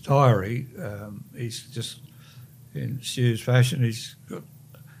in his diary, he's just, in Stu's fashion, he's got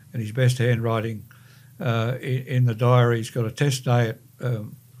in his best handwriting in the diary he's got a test day at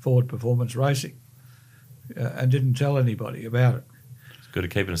Ford Performance Racing, and didn't tell anybody about it. It's good to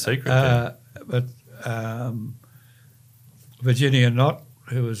keep it a secret. But Virginia Knott,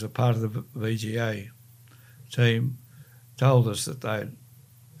 who was a part of the VGA team, told us that they'd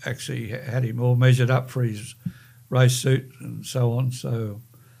actually had him all measured up for his race suit and so on. So,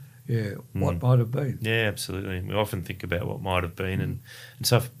 yeah, what might have been. Yeah, absolutely. We often think about what might have been and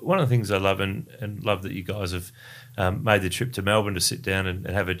stuff. One of the things I love and love that you guys have made the trip to Melbourne to sit down and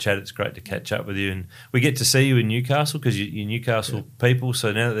have a chat. It's great to catch up with you. And we get to see you in Newcastle because you're Newcastle people.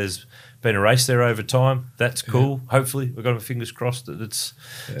 So now that there's been a race there over time, that's cool. Yeah. Hopefully, we've got our fingers crossed that it's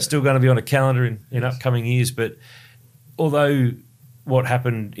still going to be on a calendar in upcoming years. But although what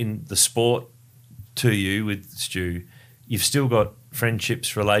happened in the sport to you with Stu, you've still got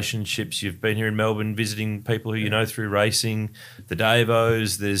friendships, relationships. You've been here in Melbourne visiting people who you know through racing, the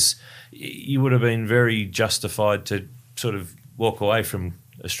Davos. You would have been very justified to sort of walk away from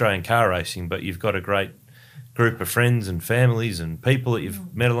Australian car racing, but you've got a great group of friends and families and people that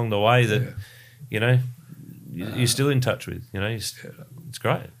you've met along the way that, you know, you're still in touch with. You know, it's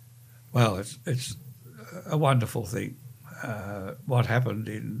great. Well, it's a wonderful thing. What happened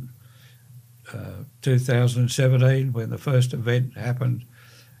in 2017 when the first event happened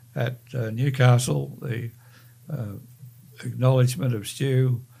at Newcastle, the acknowledgement of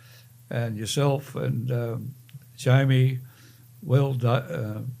Stu and yourself and Jamie, Will,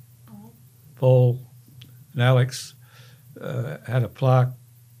 Paul and Alex had a plaque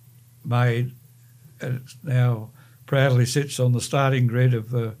made, and it now proudly sits on the starting grid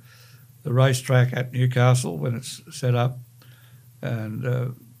of the racetrack at Newcastle when it's set up,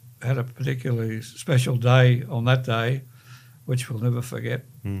 and had a particularly special day on that day, which we'll never forget.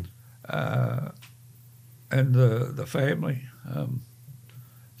 And the family,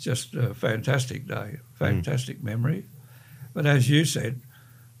 just a fantastic day, fantastic memory. But as you said,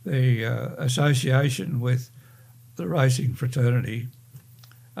 the association with the racing fraternity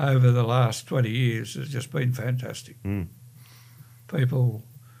over the last 20 years has just been fantastic. People,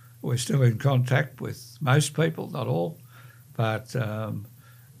 we're still in contact with most people, not all, but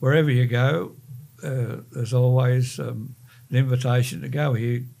wherever you go, there's always an invitation to go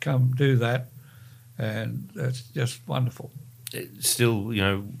here, come do that, and that's just wonderful. Still, you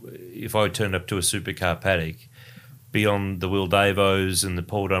know, if I turned up to a supercar paddock, beyond the Will Davos and the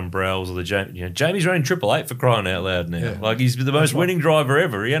Paul Dumbrells or the Jamie's running 888 for crying out loud now. Yeah. Like, he's the most winning driver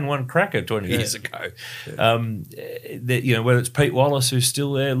ever. He hadn't won cracker 20 years ago. Yeah. Whether it's Pete Wallace, who's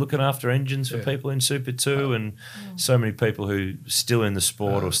still there looking after engines for people in Super 2, and so many people who still in the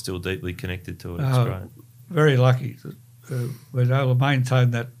sport or still deeply connected to it. It's great. Very lucky that we're able to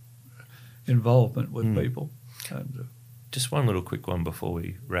maintain that involvement with people. And, just one little quick one before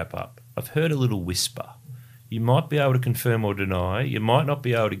we wrap up. I've heard a little whisper. You might be able to confirm or deny. You might not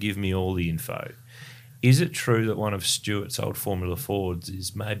be able to give me all the info. Is it true that one of Stewart's old Formula Fords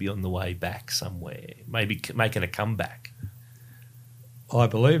is maybe on the way back somewhere, maybe making a comeback? I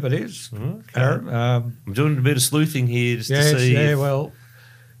believe it is. Okay. Aaron. I'm doing a bit of sleuthing here just to see. Yeah, well,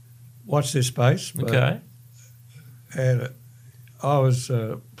 watch this space. Okay. And I was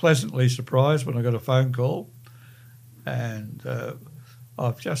pleasantly surprised when I got a phone call, and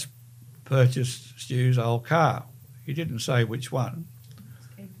I've just purchased Stu's old car. He didn't say which one.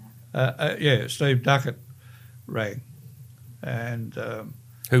 Steve Duckett rang, and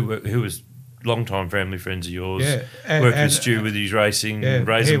who was long-time family friends of yours. Yeah, worked with Stu with his racing,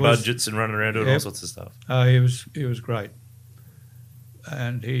 raising budgets and running around doing all sorts of stuff. He was great,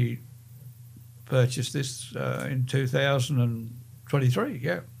 and he purchased this in 2023.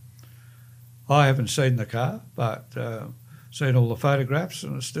 Yeah, I haven't seen the car, but seen all the photographs,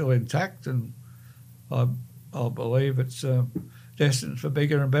 and it's still intact, and I believe it's destined for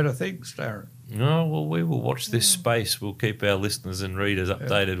bigger and better things, Darren. No, well, we will watch this space. We'll keep our listeners and readers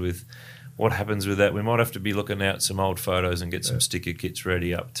updated with what happens with that. We might have to be looking out some old photos and get some sticker kits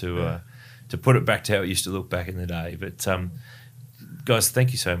ready up to put it back to how it used to look back in the day. But guys,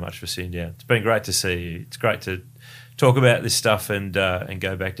 thank you so much for sitting down. It's been great to see you. It's great to talk about this stuff and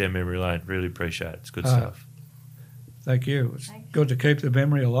go back down memory lane. Really appreciate it. It's good stuff. Thank you. It's good to keep the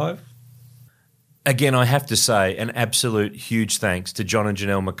memory alive. Again, I have to say an absolute huge thanks to John and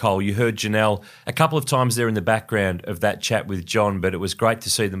Janelle McColl. You heard Janelle a couple of times there in the background of that chat with John, but it was great to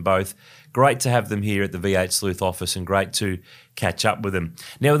see them both. Great to have them here at the V8 Sleuth office and great to catch up with them.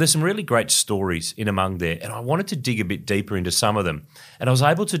 Now, there's some really great stories in among there, and I wanted to dig a bit deeper into some of them. And I was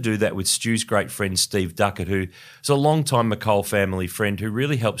able to do that with Stu's great friend, Steve Duckett, who is a long-time McColl family friend who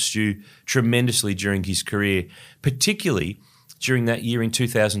really helped Stu tremendously during his career, particularly during that year in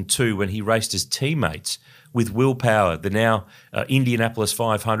 2002 when he raced as teammates with Will Power, the now Indianapolis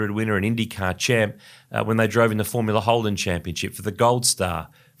 500 winner and IndyCar champ, when they drove in the Formula Holden Championship for the Gold Star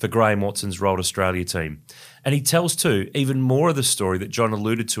for Graham Watson's Rolled Australia team. And he tells, too, even more of the story that John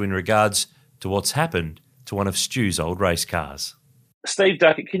alluded to in regards to what's happened to one of Stu's old race cars. Steve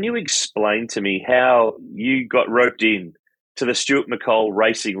Duckett, can you explain to me how you got roped in to the Stewart McColl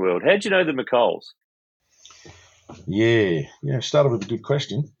racing world? How'd you know the McColls? Yeah. Started with a good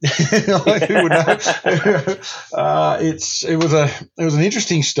question. Who would know? It was an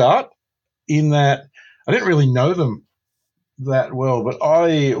interesting start in that I didn't really know them that well, but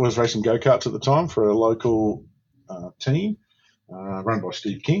I was racing go-karts at the time for a local team run by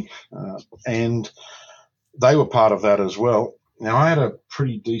Steve King, and they were part of that as well. Now, I had a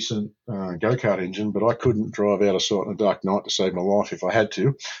pretty decent go-kart engine, but I couldn't drive out of sight on a dark night to save my life if I had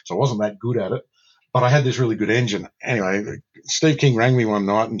to, so I wasn't that good at it. But I had this really good engine. Anyway, Steve King rang me one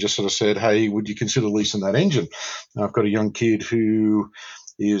night and just sort of said, hey, would you consider leasing that engine? I've got a young kid who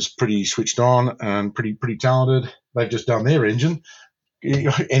is pretty switched on and pretty talented. They've just done their engine.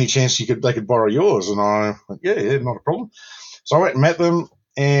 Any chance they could borrow yours? And I went, yeah, not a problem. So I went and met them,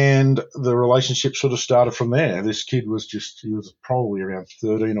 and the relationship sort of started from there. This kid he was probably around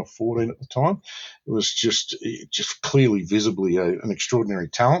 13 or 14 at the time. It was just clearly, visibly an extraordinary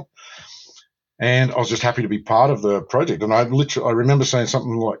talent. And I was just happy to be part of the project. And I remember saying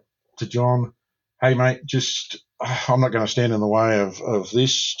something like to John, hey, mate, I'm not going to stand in the way of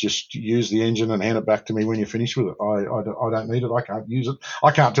this. Just use the engine and hand it back to me when you're finished with it. I don't need it. I can't use it.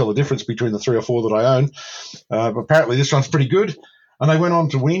 I can't tell the difference between the 3 or 4 that I own. But apparently this one's pretty good. And they went on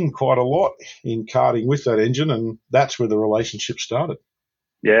to win quite a lot in karting with that engine, and that's where the relationship started.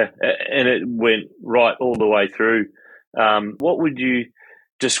 Yeah, and it went right all the way through. What would you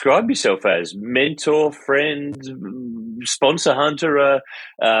describe yourself as? Mentor, friend, sponsor hunter,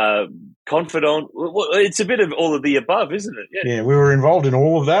 confidant? It's a bit of all of the above, isn't it? Yeah, we were involved in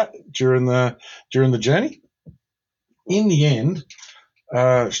all of that during the journey. In the end,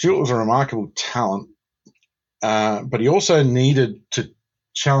 Stewart was a remarkable talent, but he also needed to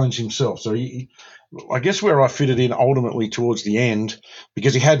challenge himself. So I guess where I fitted in ultimately towards the end,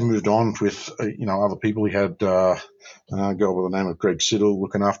 because he had moved on with other people. He had a guy by the name of Greg Siddle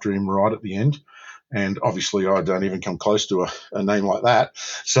looking after him right at the end, and obviously I don't even come close to a name like that.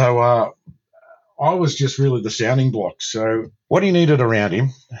 So I was just really the sounding block. So what he needed around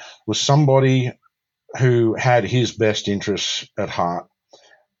him was somebody who had his best interests at heart.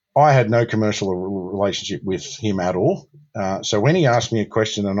 I had no commercial relationship with him at all. So when he asked me a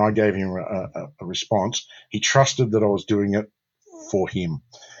question and I gave him a response, he trusted that I was doing it for him.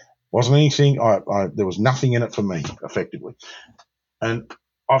 Wasn't anything, there was nothing in it for me, effectively. And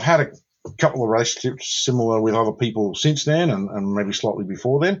I've had a couple of relationships similar with other people since then and maybe slightly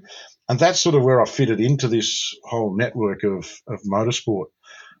before then. And that's sort of where I fitted into this whole network of motorsport.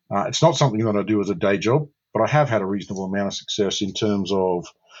 It's not something that I do as a day job, but I have had a reasonable amount of success in terms of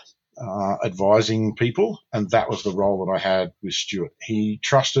advising people, and that was the role that I had with Stewart. He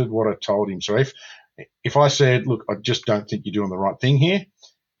trusted what I told him. So if I said, look, I just don't think you're doing the right thing here,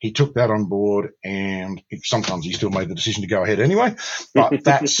 he took that on board, and sometimes he still made the decision to go ahead anyway. But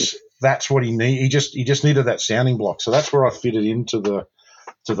that's what he needed. He just needed that sounding block. So that's where I fitted into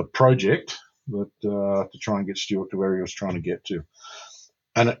the project to try and get Stewart to where he was trying to get to.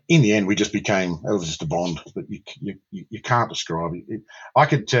 And in the end, it was just a bond that you can't describe. I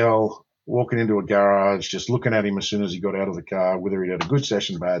could tell walking into a garage, just looking at him as soon as he got out of the car, whether he had a good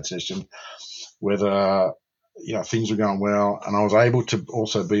session, bad session, whether things were going well. And I was able to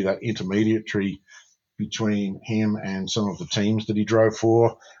also be that intermediary between him and some of the teams that he drove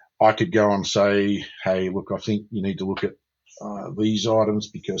for. I could go and say, hey, look, I think you need to look at these items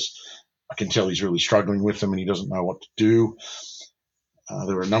because I can tell he's really struggling with them and he doesn't know what to do.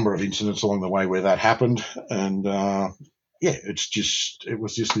 There were a number of incidents along the way where that happened, and it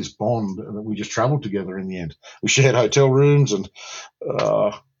was just this bond that we just travelled together in the end. We shared hotel rooms, and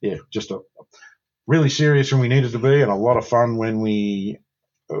just a really serious when we needed to be, and a lot of fun when we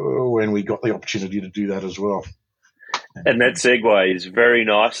got the opportunity to do that as well. And that segues very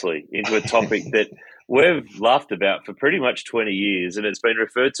nicely into a topic that we've laughed about for pretty much 20 years, and it's been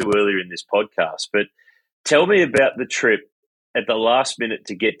referred to earlier in this podcast. But tell me about the trip at the last minute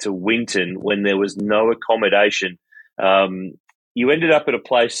to get to Winton when there was no accommodation. You ended up at a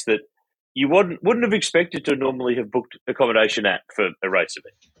place that you wouldn't have expected to normally have booked accommodation at for a race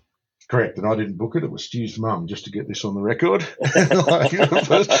event. Correct, and I didn't book it. It was Stu's mum, just to get this on the record.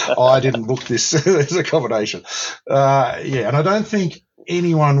 I didn't book this accommodation. And I don't think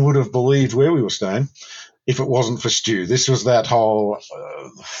anyone would have believed where we were staying if it wasn't for Stu. This was that whole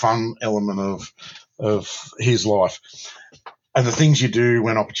fun element of his life and the things you do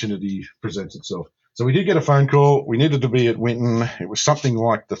when opportunity presents itself. So we did get a phone call. We needed to be at Winton. It was something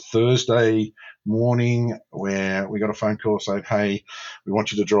like the Thursday morning where we got a phone call saying, hey, we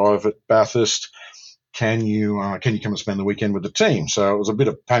want you to drive at Bathurst. Can you come and spend the weekend with the team? So it was a bit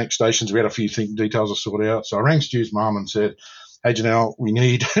of panic stations. We had a few details to sort out. So I rang Stu's mum and said, hey, Janelle, we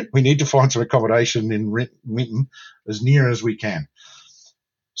need to find some accommodation in Winton as near as we can.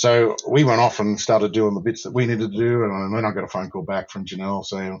 So we went off and started doing the bits that we needed to do. And then I got a phone call back from Janelle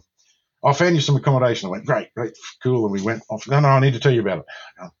saying, I found you some accommodation. I went, great, cool. And we went off. No, I need to tell you about it.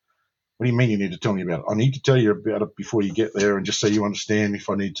 What do you mean you need to tell me about it? I need to tell you about it before you get there and just so you understand if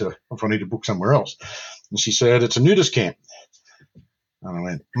I need to book somewhere else. And she said, it's a nudist camp. And I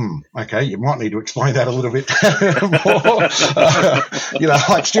went, okay, you might need to explain that a little bit more.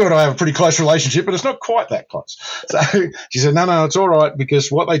 Like Stuart and I have a pretty close relationship, but it's not quite that close. So she said, no, it's all right,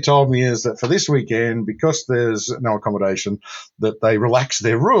 because what they told me is that for this weekend, because there's no accommodation, that they relax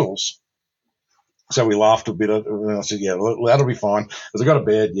their rules. So we laughed a bit. And I said, yeah, well, that'll be fine. Because I got a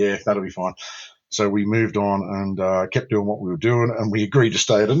bed, yeah, that'll be fine. So we moved on and kept doing what we were doing, and we agreed to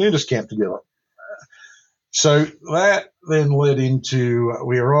stay at a nudist camp together. So that then led into,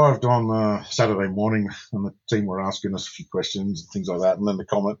 we arrived on Saturday morning, and the team were asking us a few questions and things like that. And then the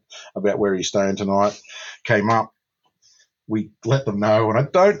comment about where are you staying tonight came up. We let them know, and I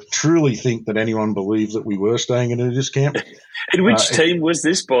don't truly think that anyone believed that we were staying in a nudist camp. And which team was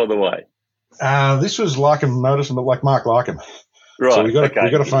this, by the way? This was Larkham Motors, but like Mark Larkham. Right. So we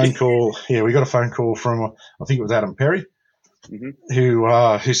got a phone call. Yeah, we got a phone call from, I think it was Adam Perry, who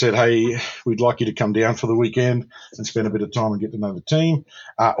said, hey, we'd like you to come down for the weekend and spend a bit of time and get to know the team.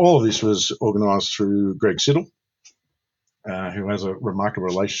 All of this was organised through Greg Siddle, who has a remarkable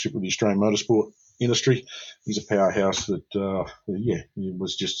relationship with the Australian motorsport industry. He's a powerhouse that, he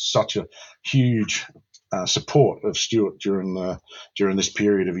was just such a huge support of Stewart during this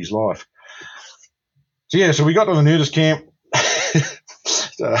period of his life. So we got to the nudist camp.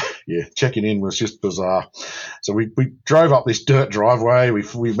 Checking in was just bizarre. So we drove up this dirt driveway.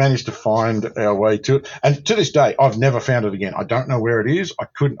 We managed to find our way to it. And to this day, I've never found it again. I don't know where it is.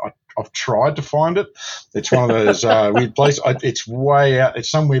 I've tried to find it. It's one of those weird places. It's way out. It's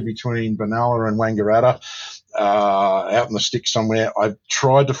somewhere between Benalla and Wangaratta, out in the sticks somewhere. I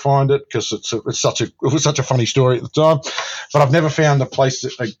tried to find it because it was such a funny story at the time, but I've never found the place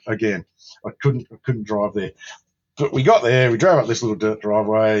again. I couldn't drive there. But we got there, we drove up this little dirt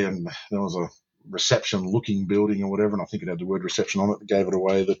driveway, and there was a reception-looking building or whatever, and I think it had the word reception on it that gave it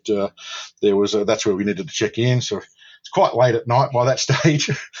away that that's where we needed to check in. So it's quite late at night by that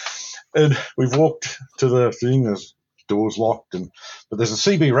stage. And we've walked to the thing, there's doors locked, but there's a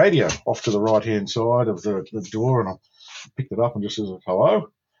CB radio off to the right-hand side of the door, and I picked it up and just says,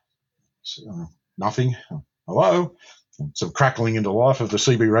 hello? So, nothing. Hello? Some crackling into life of the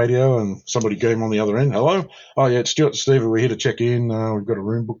CB radio, and somebody came on the other end. Hello? Oh, yeah, it's Stuart and Steve. We're here to check in. We've got a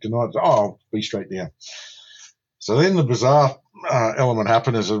room booked tonight. Oh, I'll be straight down. So then the bizarre element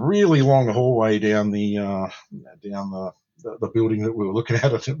happened. There's a really long hallway down the building that we were looking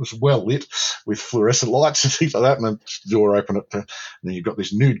at. It was well lit with fluorescent lights and things like that, and then the door opened and then you've got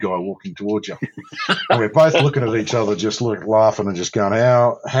this nude guy walking towards you. And we're both looking at each other, just laughing and just going,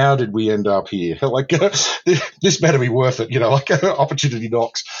 how did we end up here? Like, this better be worth it, like opportunity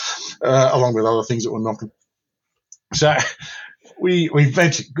knocks, along with other things that were knocking. So we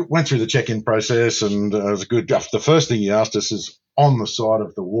went through the check-in process, and it was good. The first thing he asked us is, on the side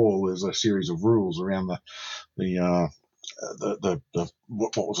of the wall, there's a series of rules around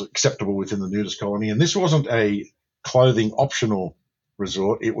what was acceptable within the nudist colony. And this wasn't a clothing optional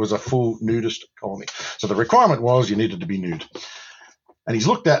resort. It was a full nudist colony. So the requirement was you needed to be nude. And he's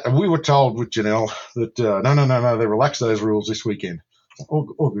looked at, and we were told with Janelle that, no, they relaxed those rules this weekend.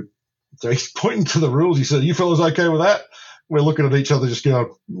 All good. So he's pointing to the rules. He said, you fellas okay with that? We're looking at each other just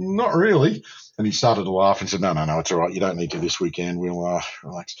going, not really. And he started to laugh and said, no, it's all right. You don't need to this weekend. We'll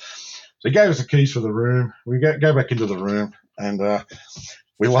relax. So he gave us the keys for the room. We go back into the room, and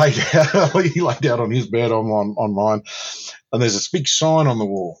we laid out. He laid out on his bed, on mine, and there's this big sign on the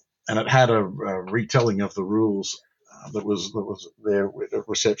wall, and it had a retelling of the rules that was there at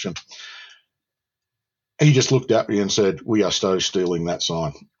reception. He just looked at me and said, "We are so stealing that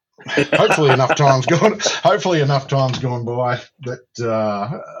sign." Hopefully enough time's gone by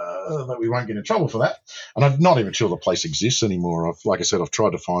that we won't get in trouble for that. And I'm not even sure the place exists anymore. Like I said, I've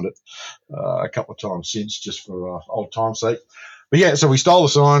tried to find it a couple of times since, just for old time's sake. But yeah, so we stole the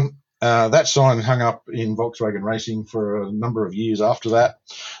sign. That sign hung up in Volkswagen Racing for a number of years after that.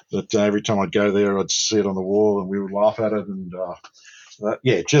 But every time I'd go there, I'd see it on the wall and we would laugh at it. And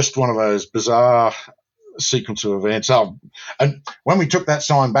just one of those bizarre sequence of events. And when we took that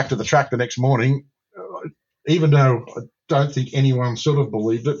sign back to the track the next morning, even though I don't think anyone sort of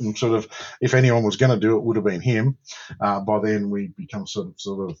believed it, and sort of if anyone was going to do it, would have been him. By then, we'd become sort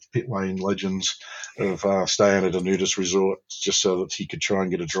of pit lane legends of staying at a nudist resort just so that he could try and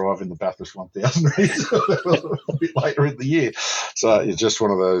get a drive in the Bathurst 1000 race a bit later in the year. So it's just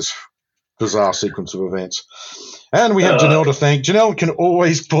one of those bizarre sequence of events. And we have Janelle to thank. Janelle can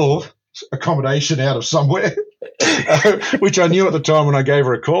always pull accommodation out of somewhere, which I knew at the time when I gave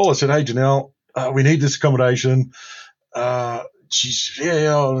her a call. I said, "Hey, Janelle, we need this accommodation." She's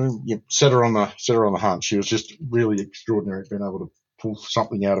set her on the hunt. She was just really extraordinary at being able to pull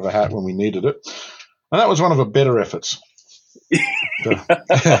something out of a hat when we needed it, and that was one of her better efforts.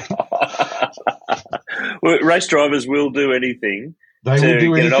 Well, race drivers will do anything. They will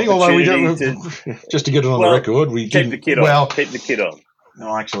do anything, although we don't. Just to get it on the record, we keep the kid on. Keep the kid on.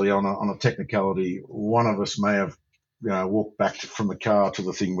 No, actually, on a technicality, one of us may have walked back from the car to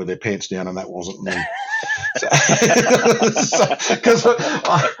the thing with their pants down, and that wasn't me. Because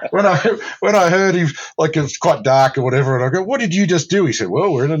when I heard him, like it was quite dark or whatever, and I go, "What did you just do?" He said,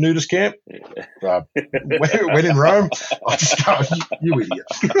 "Well, we're in a nudist camp. When in Rome." I just go, "You idiot."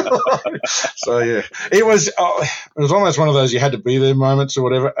 So yeah, it was almost one of those you had to be there moments or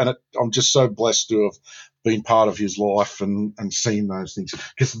whatever, and I'm just so blessed to have been part of his life and seen those things,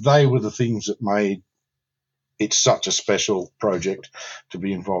 because they were the things that made it such a special project to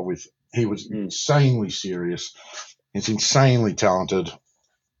be involved with. He was insanely serious. He's insanely talented,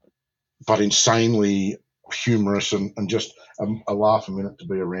 but insanely humorous and just a laugh a minute to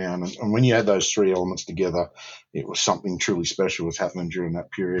be around. And when you add those three elements together, it was something truly special was happening during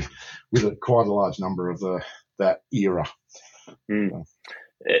that period with quite a large number of that era. Mm.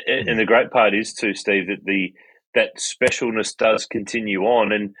 And the great part is too, Steve, that specialness does continue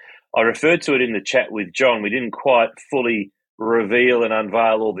on. And I referred to it in the chat with John. We didn't quite fully reveal and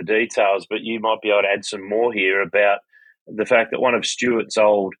unveil all the details, but you might be able to add some more here about the fact that one of Stewart's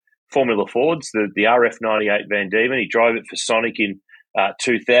old Formula Fords, the RF98 Van Diemen, he drove it for Sonic in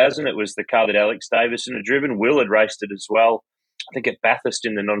 2000. It was the car that Alex Davison had driven. Will had raced it as well, I think at Bathurst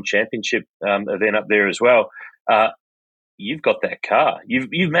in the non-championship event up there as well. You've got that car.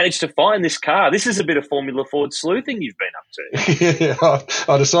 You've managed to find this car. This is a bit of Formula Ford sleuthing you've been up to.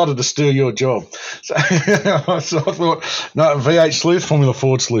 Yeah, I decided to steal your job. So I thought, no, V8 sleuth, Formula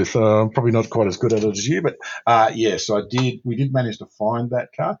Ford sleuth. I'm probably not quite as good at it as you, but yes, I did. We did manage to find that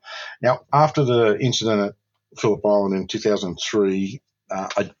car. Now, after the incident at Phillip Island in 2003,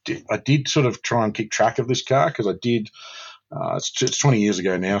 I did sort of try and keep track of this car, because I did. It's 20 years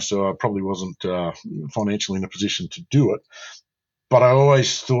ago now, so I probably wasn't financially in a position to do it. But I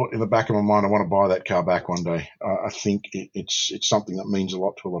always thought in the back of my mind, I want to buy that car back one day. I think it's something that means a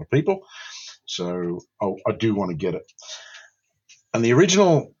lot to a lot of people. So I do want to get it. And the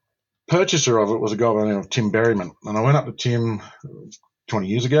original purchaser of it was a guy by the name of Tim Berryman. And I went up to Tim 20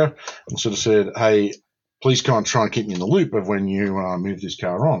 years ago and sort of said, "Hey, please come and try and keep me in the loop of when you move this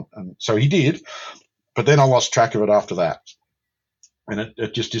car on." And so he did. But then I lost track of it after that. And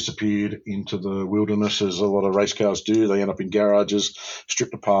it just disappeared into the wilderness, as a lot of race cars do. They end up in garages,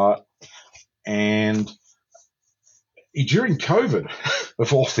 stripped apart. And during COVID,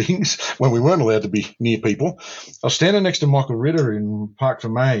 of all things, when we weren't allowed to be near people, I was standing next to Michael Ritter in Park for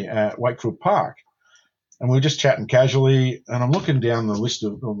May at Wakefield Park. And we were just chatting casually. And I'm looking down the list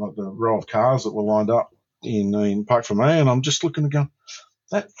of the row of cars that were lined up in Park for May. And I'm just looking and going,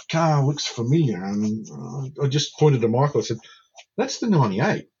 that car looks familiar. And I just pointed to Michael. I said, "That's the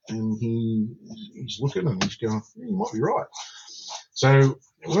 98. And he's looking and he's going, "You might be right." So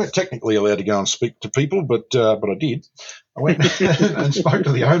we weren't technically allowed to go and speak to people, but I did. I went and spoke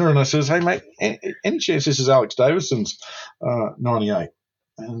to the owner, and I says, "Hey, mate, any chance this is Alex Davison's 98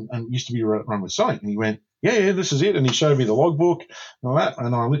 and used to be run with Sonic?" And he went, yeah, this is it. And he showed me the logbook and all that.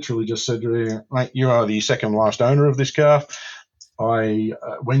 And I literally just said to him, "Mate, you are the second last owner of this car.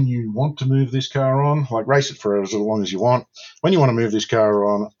 When you want to move this car on, like race it for as long as you want. When you want to move this car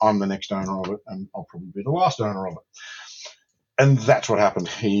on, I'm the next owner of it, and I'll probably be the last owner of it." And that's what happened.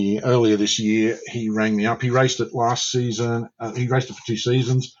 Earlier this year, he rang me up. He raced it last season. He raced it for 2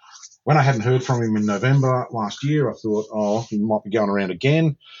 seasons. When I hadn't heard from him in November last year, I thought, he might be going around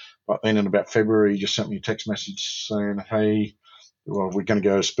again. But then in about February, he just sent me a text message saying, "Hey, well, we're going to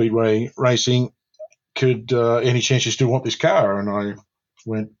go speedway racing. Could any chance you still want this car?" And I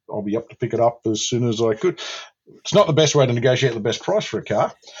went, "I'll be up to pick it up as soon as I could." It's not the best way to negotiate the best price for a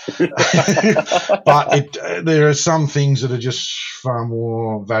car, but there are some things that are just far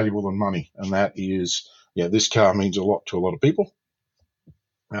more valuable than money, and that is, this car means a lot to a lot of people.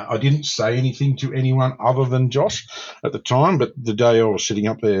 I didn't say anything to anyone other than Josh at the time, but the day I was sitting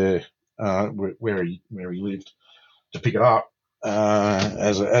up there where he lived to pick it up,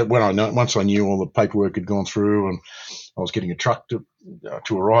 once I knew all the paperwork had gone through and I was getting a truck to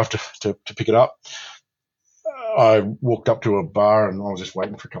arrive to pick it up, I walked up to a bar and I was just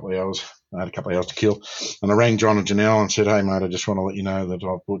waiting for a couple of hours. I had a couple of hours to kill, and I rang John and Janelle and said, "Hey mate, I just want to let you know that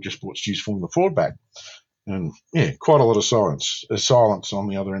I've just bought Stu's Formula Ford back." And quite a lot of silence on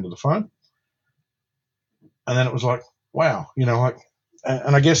the other end of the phone. And then it was like, wow,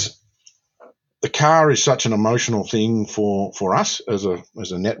 and I guess the car is such an emotional thing for us as a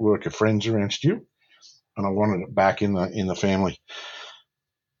network of friends around Stu, and I wanted it back in the family.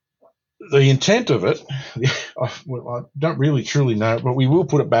 The intent of it, I don't really truly know, but we will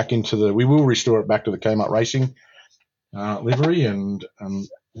put it back we will restore it back to the Kmart Racing livery, and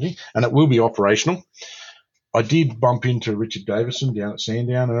it will be operational. I did bump into Richard Davison down at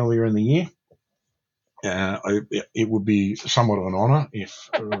Sandown earlier in the year. It would be somewhat of an honour if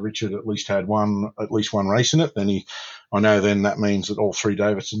Richard at least had one race in it. I know that means that all three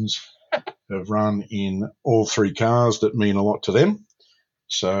Davidsons have run in all three cars that mean a lot to them.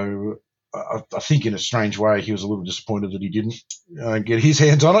 So I think in a strange way he was a little disappointed that he didn't get his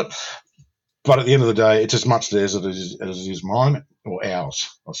hands on it. But at the end of the day, it's as much theirs as it is mine or ours.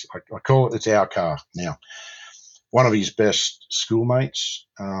 I call it, it's our car now. One of his best schoolmates,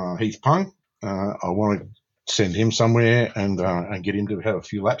 Heath Pung, I want to send him somewhere and get him to have a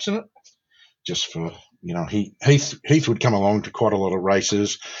few laps in it, just for, Heath would come along to quite a lot of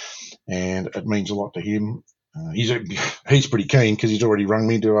races, and it means a lot to him. He's pretty keen because he's already rung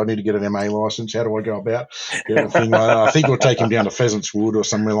me. Do I need to get an MA license? How do I go about everything like that? I think we'll take him down to Pheasants Wood or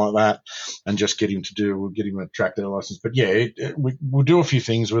somewhere like that and just get him a tractor license. But we'll do a few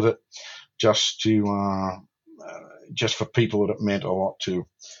things with it just for people that it meant a lot to.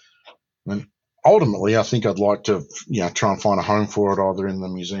 And ultimately, I think I'd like to, try and find a home for it, either in the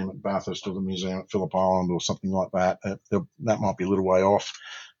museum at Bathurst or the museum at Phillip Island or something like that. That might be a little way off,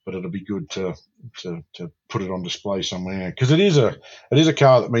 but it'll be good to put it on display somewhere, because it is a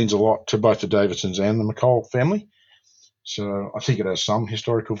car that means a lot to both the Davidsons and the McColl family. So I think it has some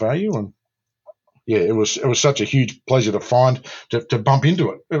historical value, and it was such a huge pleasure to bump into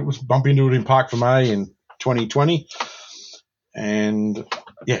it. It was bump into it in Park for May in 2020, and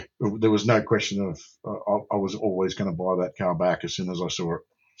there was no question of I was always going to buy that car back as soon as I saw it.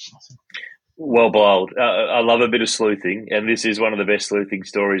 Well bowled. I love a bit of sleuthing, and this is one of the best sleuthing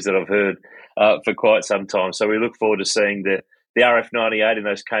stories that I've heard for quite some time. So we look forward to seeing the RF98 in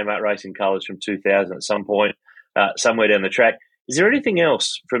those Kmart Racing colours from 2000 at some point, somewhere down the track. Is there anything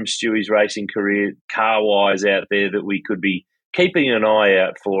else from Stewie's racing career, car-wise, out there that we could be keeping an eye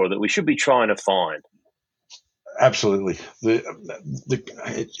out for, that we should be trying to find? Absolutely.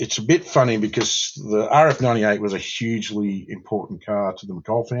 It's a bit funny because the RF98 was a hugely important car to the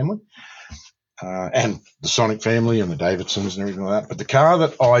McColl family, and the Sonic family and the Davidsons and everything like that. But the car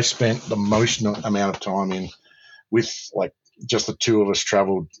that I spent the most amount of time in, with like just the two of us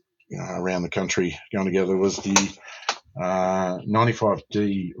travelled around the country going together, was the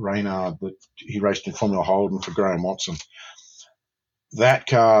 95D Reynard that he raced in Formula Holden for Graham Watson. That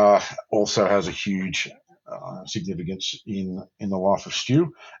car also has a huge significance in the life of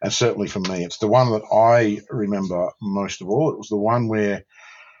Stu, and certainly for me. It's the one that I remember most of all. It was the one where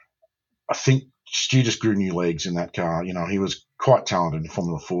I think Stu just grew new legs in that car. He was quite talented in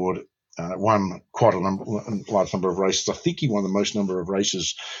Formula Ford. Won quite a large number of races. I think he won the most number of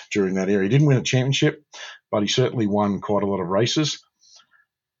races during that era. He didn't win a championship, but he certainly won quite a lot of races.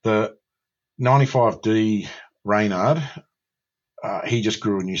 The 95D Reynard, he just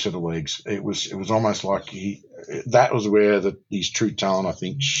grew a new set of legs. It was almost like that was where his true talent, I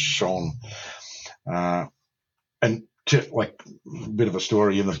think, shone. And like a bit of a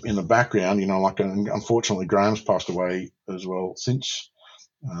story in the background, unfortunately Graham's passed away as well since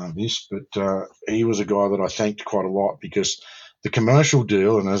this, but he was a guy that I thanked quite a lot, because the commercial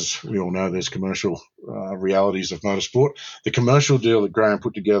deal, and as we all know, there's commercial realities of motorsport. The commercial deal that Graham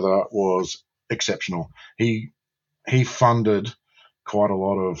put together was exceptional. He funded quite a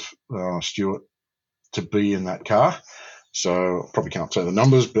lot of Stewart to be in that car. So probably can't say the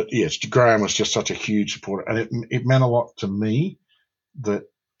numbers, but yes, Graham was just such a huge supporter, and it meant a lot to me that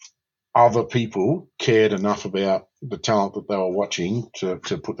other people cared enough about the talent that they were watching to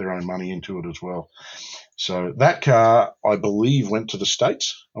put their own money into it as well. So that car, I believe, went to the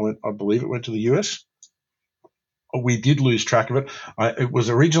States. I believe it went to the US. we did lose track of it. It was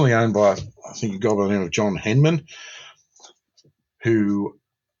originally owned by, I think, a guy by the name of John Henman, who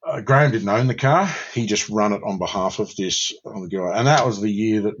Graham didn't own the car. He just run it on behalf of this other guy. And that was the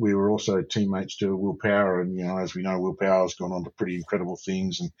year that we were also teammates to Will Power. And, as we know, Will Power's gone on to pretty incredible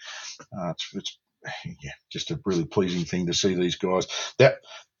things. And it's just a really pleasing thing to see these guys.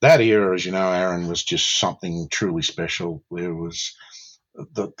 That era, as you know, Aaron, was just something truly special. There was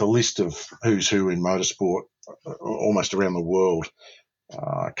the list of who's who in motorsport almost around the world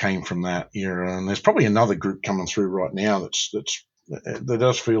came from that era. And there's probably another group coming through right now that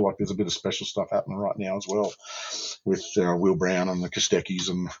does feel like there's a bit of special stuff happening right now as well, with Will Brown and the Kosteckis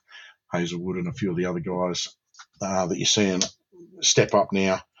and Hazelwood and a few of the other guys that you're seeing step up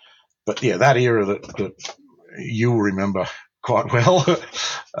now. But yeah, that era that you'll remember quite well,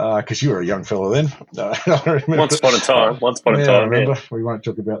 because you were a young fellow then. Once upon a time. I remember. Yeah. We won't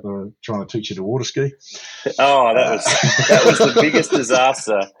talk about trying to teach you to water ski. Oh, that was the biggest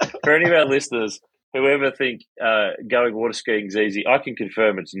disaster for any of our listeners. Whoever think going water skiing is easy, I can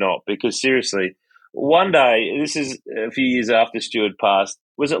confirm it's not, because seriously, one day, this is a few years after Stewart passed,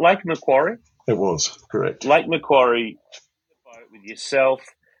 was it Lake Macquarie? It was, correct. Lake Macquarie, with yourself,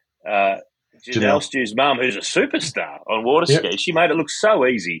 Janelle Stew's mum, who's a superstar on water ski. She made it look so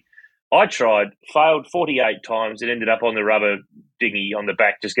easy. I tried, failed 48 times, and ended up on the rubber dinghy on the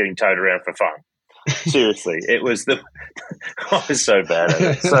back just getting towed around for fun. Seriously, it was I was so bad at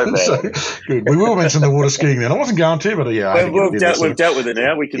it. So bad. Good. We will mention the water skiing then. I wasn't going to, but yeah. We've dealt with it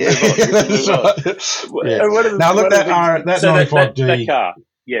now. We can move on. Now, look, that 95D. That car.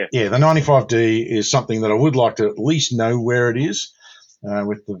 Yeah. Yeah, the 95D is something that I would like to at least know where it is,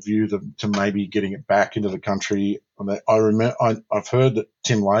 with the view to maybe getting it back into the country. I've heard that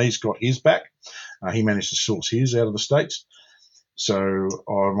Tim Lay's got his back. He managed to source his out of the States. So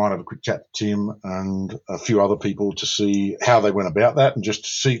I might have a quick chat to Tim and a few other people to see how they went about that, and just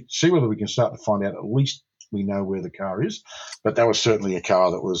see whether we can start to find out, at least we know where the car is. But that was certainly a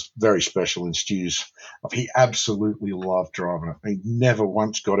car that was very special in Stu's. He absolutely loved driving it. He never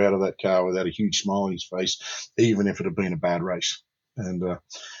once got out of that car without a huge smile on his face, even if it had been a bad race. And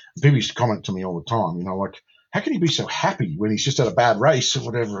people used to comment to me all the time, like, how can he be so happy when he's just had a bad race or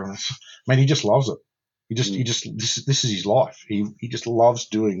whatever? And he just loves it. This is his life. He just loves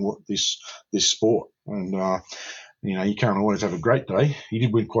doing this sport. And, you can't always have a great day. He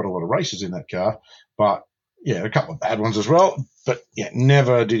did win quite a lot of races in that car, but yeah, a couple of bad ones as well. But yeah,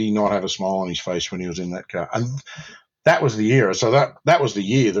 never did he not have a smile on his face when he was in that car. And that was the era. So that was the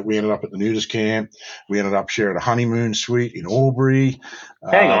year that we ended up at the nudist camp. We ended up sharing a honeymoon suite in Albury.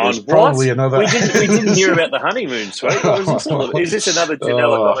 Hang on, probably what? Another. We didn't hear about the honeymoon suite. Is this another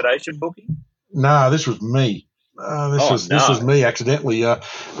Janelle accommodation booking? No, this was me. This was me accidentally.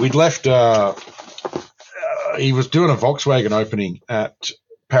 We'd left. He was doing a Volkswagen opening at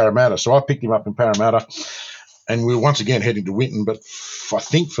Parramatta, so I picked him up in Parramatta, and we were once again heading to Winton, but I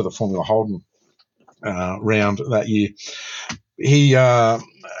think for the Formula Holden round that year.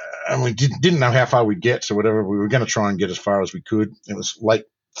 And we didn't know how far we'd get, so whatever. We were going to try and get as far as we could. It was late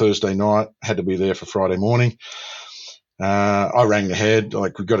Thursday night. Had to be there for Friday morning. I rang the head. We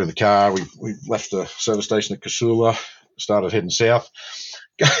got in the car. We left the service station at Casula, started heading south.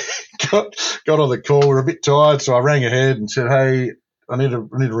 got on the call. We were a bit tired, so I rang ahead and said, "Hey, I need a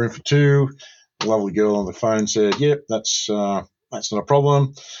room for two." The lovely girl on the phone said, "Yep, that's not a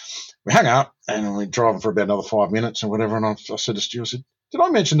problem." We hung up and we were driving for about another 5 minutes and whatever. And I said to Stu, "Did I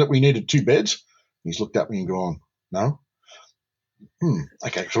mention that we needed two beds?" He's looked at me and gone, "No."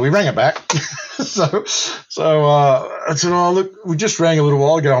 Okay, so we rang her back. so I said, "Oh, look, we just rang a little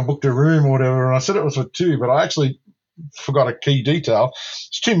while ago and booked a room or whatever." And I said it was for two, but I actually forgot a key detail.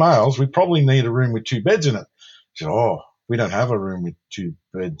 It's two males. We probably need a room with two beds in it. She said, "Oh, we don't have a room with two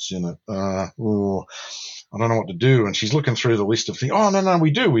beds in it. I don't know what to do." And she's looking through the list of things. "Oh, no,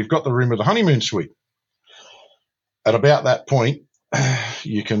 we do. We've got the room with the honeymoon suite." At about that point,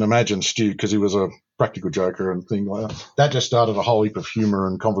 you can imagine Stu, because he was a practical joker and thing like that. That just started a whole heap of humour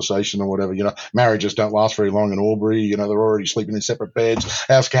and conversation or whatever. Marriages don't last very long in Albury. They're already sleeping in separate beds.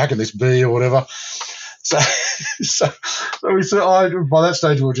 How can this be or whatever? So we said, by that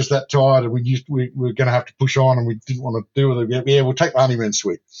stage we were just that tired, and we were going to have to push on, and we didn't want to do it. Yeah, we'll take the honeymoon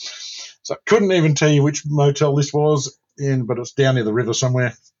suite. So I couldn't even tell you which motel this was in, but it's down near the river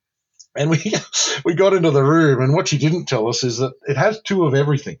somewhere. And we got into the room, and what she didn't tell us is that it has two of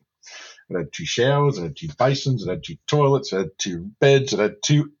everything. It had two showers, it had two basins, it had two toilets, it had two beds, it had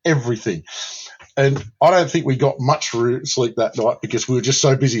two everything. And I don't think we got much sleep that night because we were just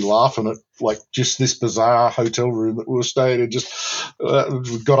so busy laughing at like just this bizarre hotel room that we were staying in. Just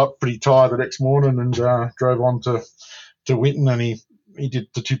we got up pretty tired the next morning and drove on to Winton, and he did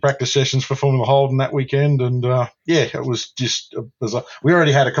the 2 practice sessions for Formula Holden that weekend. And it was just bizarre. We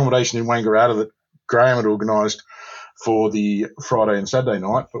already had accommodation in Wangaratta that Graham had organised for the Friday and Saturday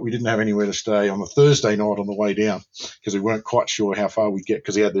night, but we didn't have anywhere to stay on the Thursday night on the way down because we weren't quite sure how far we'd get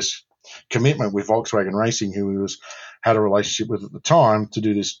because he had this commitment with Volkswagen Racing, who he had a relationship with at the time, to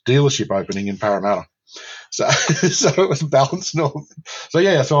do this dealership opening in Parramatta. So it was balanced. So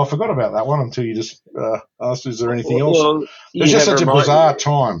I forgot about that one until you just asked, is there anything else? Well, it was just such a bizarre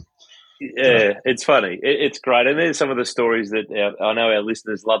time. Yeah, it's funny. It's great. And there's some of the stories that I know our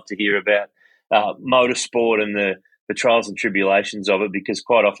listeners love to hear about motorsport and the trials and tribulations of it, because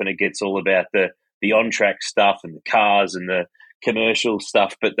quite often it gets all about the on-track stuff and the cars and the commercial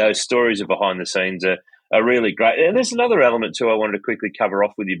stuff, but those stories of behind the scenes are really great. And there's another element too I wanted to quickly cover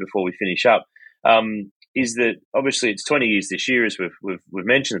off with you before we finish up, is that obviously it's 20 years this year, as we've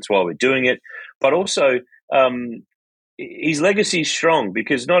mentioned. It's why we're doing it, but also his legacy is strong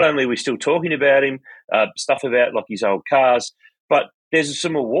because not only are we still talking about him, stuff about like his old cars, but there's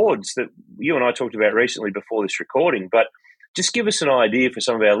some awards that you and I talked about recently before this recording. But just give us an idea for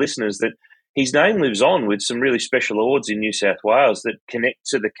some of our listeners that his name lives on with some really special awards in New South Wales that connect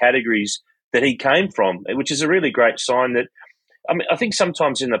to the categories that he came from, which is a really great sign. That I think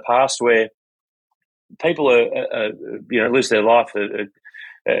sometimes in the past where people lose their life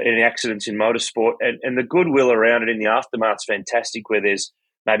in accidents in motorsport, and the goodwill around it in the aftermath's fantastic, where there's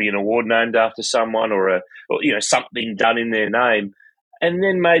maybe an award named after someone or something done in their name. And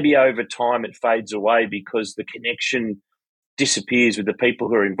then maybe over time it fades away because the connection disappears with the people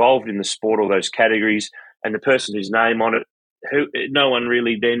who are involved in the sport or those categories, and the person whose name on it, who no one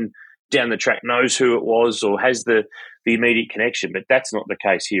really then down the track knows who it was or has the immediate connection. But that's not the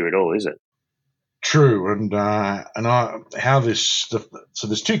case here at all, is it? True, so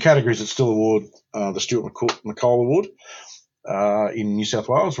there's 2 categories that still award the Stewart McColl Award in New South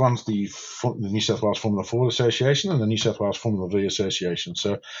Wales. One's the New South Wales Formula Ford Association and the New South Wales Formula V Association.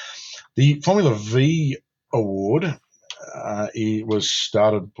 So the Formula V Award it was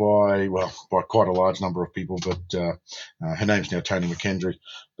started by quite a large number of people, but her name's now Tony McKendry,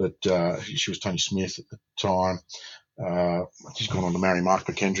 but she was Tony Smith at the time. She's gone on to marry Mark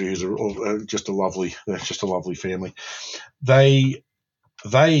McKendry, who's just a lovely family. They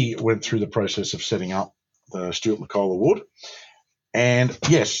went through the process of setting up the Stewart McColl Award, and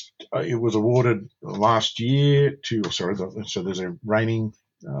yes, it was awarded last year so there's a reigning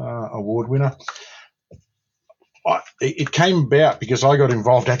award winner. It came about because I got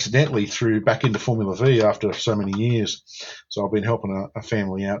involved accidentally back into Formula V after so many years. So I've been helping a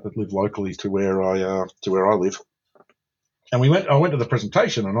family out that live locally to where I live. And I went to the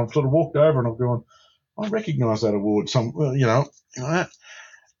presentation, and I've sort of walked over and I've gone, I recognise that award.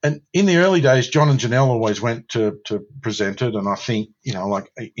 And in the early days, John and Janelle always went to present it, and I think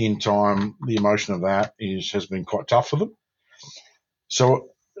in time the emotion of that has been quite tough for them. So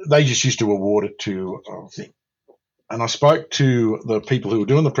they just used to award it to And I spoke to the people who were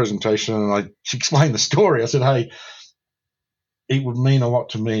doing the presentation, and I explained the story. I said, hey, it would mean a lot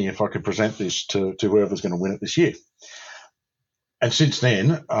to me if I could present this to whoever's going to win it this year. And since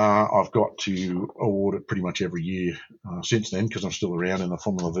then, I've got to award it pretty much every year since then, because I'm still around in the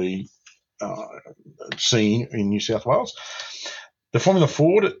Formula V scene in New South Wales. The Formula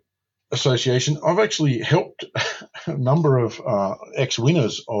Ford Association, I've actually helped a number of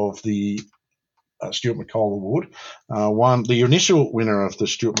ex-winners of the Stewart McColl Award. The initial winner of the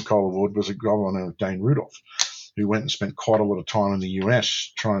Stewart McColl Award was a guy named Dane Rudolph, who went and spent quite a lot of time in the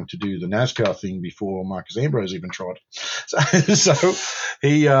US trying to do the NASCAR thing before Marcus Ambrose even tried. So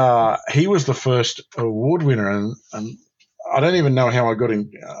he was the first award winner, and I don't even know how I got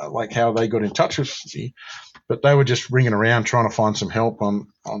in, how they got in touch with me, but they were just ringing around trying to find some help on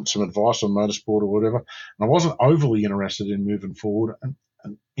some advice on motorsport or whatever. And I wasn't overly interested in moving forward. And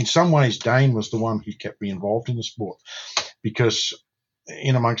in some ways, Dane was the one who kept me involved in the sport, because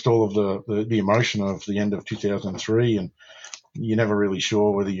in amongst all of the emotion of the end of 2003, and you're never really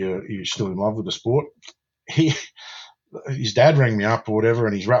sure whether you're still in love with the sport, his dad rang me up or whatever,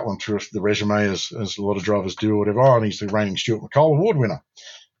 and he's rattling through the resume as a lot of drivers do or whatever. And he's the reigning Stewart McColl Award winner.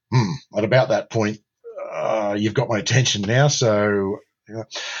 At about that point, you've got my attention now. So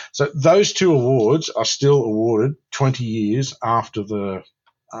those 2 awards are still awarded 20 years after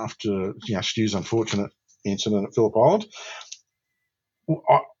Stu's unfortunate incident at Phillip Island.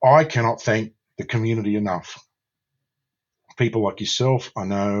 I cannot thank the community enough people like yourself. I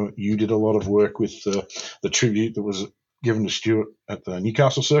know you did a lot of work with the tribute that was given to Stewart at the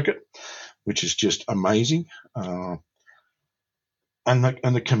Newcastle circuit, which is just amazing. And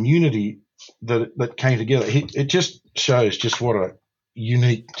the community that came together, it just shows just what a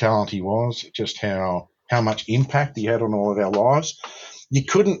unique talent he was, just how much impact he had on all of our lives. You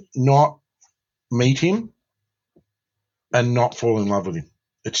couldn't not meet him and not fall in love with him.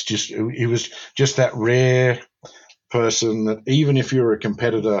 It's just, he was just that rare person that even if you were a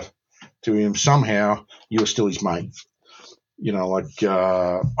competitor to him, somehow you were still his mate. You know, like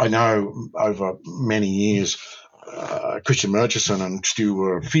I know over many years, Christian Murchison and Stu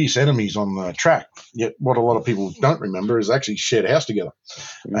were fierce enemies on the track. Yet what a lot of people don't remember is actually shared a house together.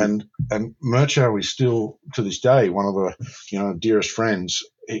 Mm. And Murcho is still to this day one of the dearest friends.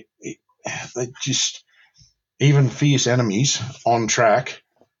 They just, even fierce enemies on track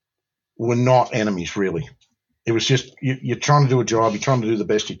were not enemies really. It was just you're trying to do a job, you're trying to do the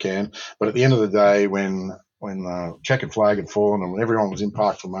best you can, but at the end of the day, when the checkered flag had fallen and when everyone was in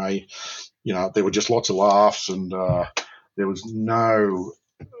Park for May, there were just lots of laughs and there was no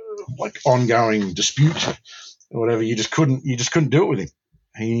ongoing dispute or whatever. You just couldn't do it with him.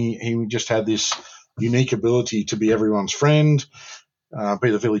 He just had this unique ability to be everyone's friend,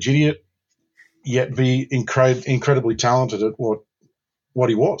 be the village idiot, yet be incredibly talented at what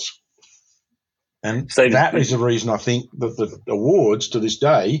he was. And Steve, that is the reason I think that the awards to this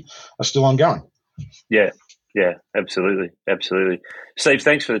day are still ongoing. Yeah, absolutely. Steve,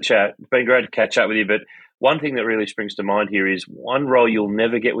 thanks for the chat. It's been great to catch up with you. But one thing that really springs to mind here is one role you'll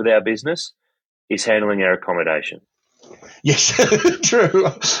never get with our business is handling our accommodation. Yes, true.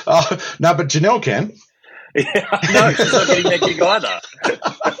 No, but Janelle can. Yeah, no, she's not getting that gig either.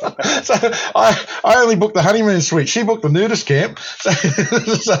 So I only booked the honeymoon suite. She booked the nudist camp.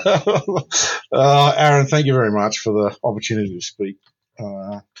 Aaron, thank you very much for the opportunity to speak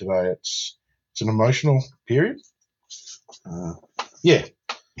today. It's an emotional period.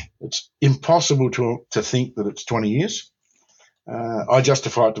 It's impossible to think that it's 20 years. I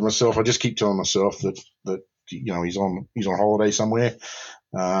justify it to myself. I just keep telling myself that he's on holiday somewhere.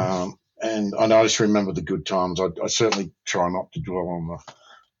 And I just remember the good times. I certainly try not to dwell on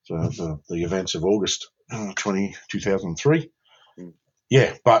the events of August 2003.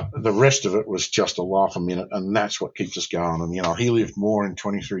 Yeah, but the rest of it was just a laugh a minute, and that's what keeps us going. And, he lived more in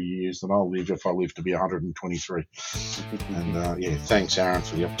 23 years than I'll live if I live to be 123. And, thanks, Aaron,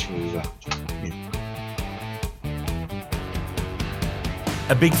 for the opportunity.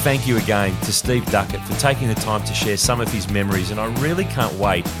 A big thank you again to Steve Duckett for taking the time to share some of his memories, and I really can't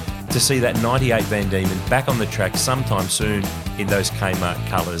wait to see that 98 Van Diemen back on the track sometime soon in those Kmart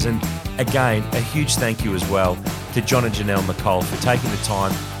colours. And again, a huge thank you as well to John and Janelle McColl for taking the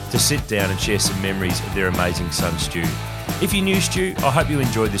time to sit down and share some memories of their amazing son, Stu. If you knew Stu, I hope you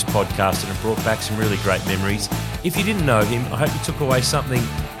enjoyed this podcast and it brought back some really great memories. If you didn't know him, I hope you took away something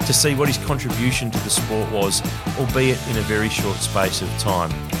to see what his contribution to the sport was, albeit in a very short space of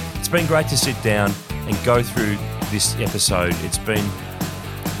time. It's been great to sit down and go through this episode. It's been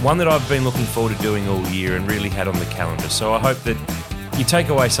one that I've been looking forward to doing all year and really had on the calendar. So I hope that you take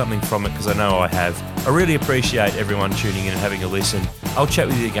away something from it, because I know I have. I really appreciate everyone tuning in and having a listen. I'll chat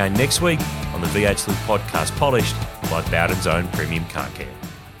with you again next week on the V8 Sleuth podcast, polished by Bowden's own Premium Car Care.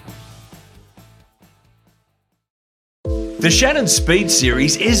 The Shannon Speed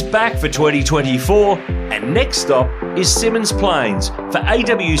Series is back for 2024, and next stop is Symmons Plains for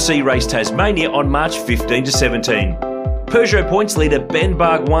AWC Race Tasmania on March 15 to 17. Peugeot points leader Ben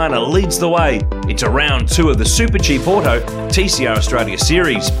Bargwanna leads the way into round 2 of the Super Cheap Auto TCR Australia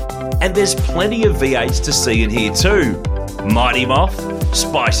Series. And there's plenty of V8s to see and hear too. Mighty Moth,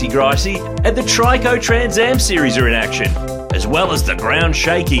 Spicy Gricey, and the Trico Trans Am Series are in action, as well as the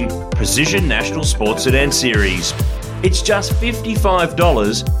ground-shaking Precision National Sports Sedan Series. It's just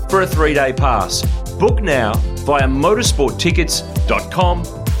 $55 for a 3-day pass. Book now via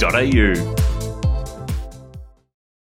motorsporttickets.com.au.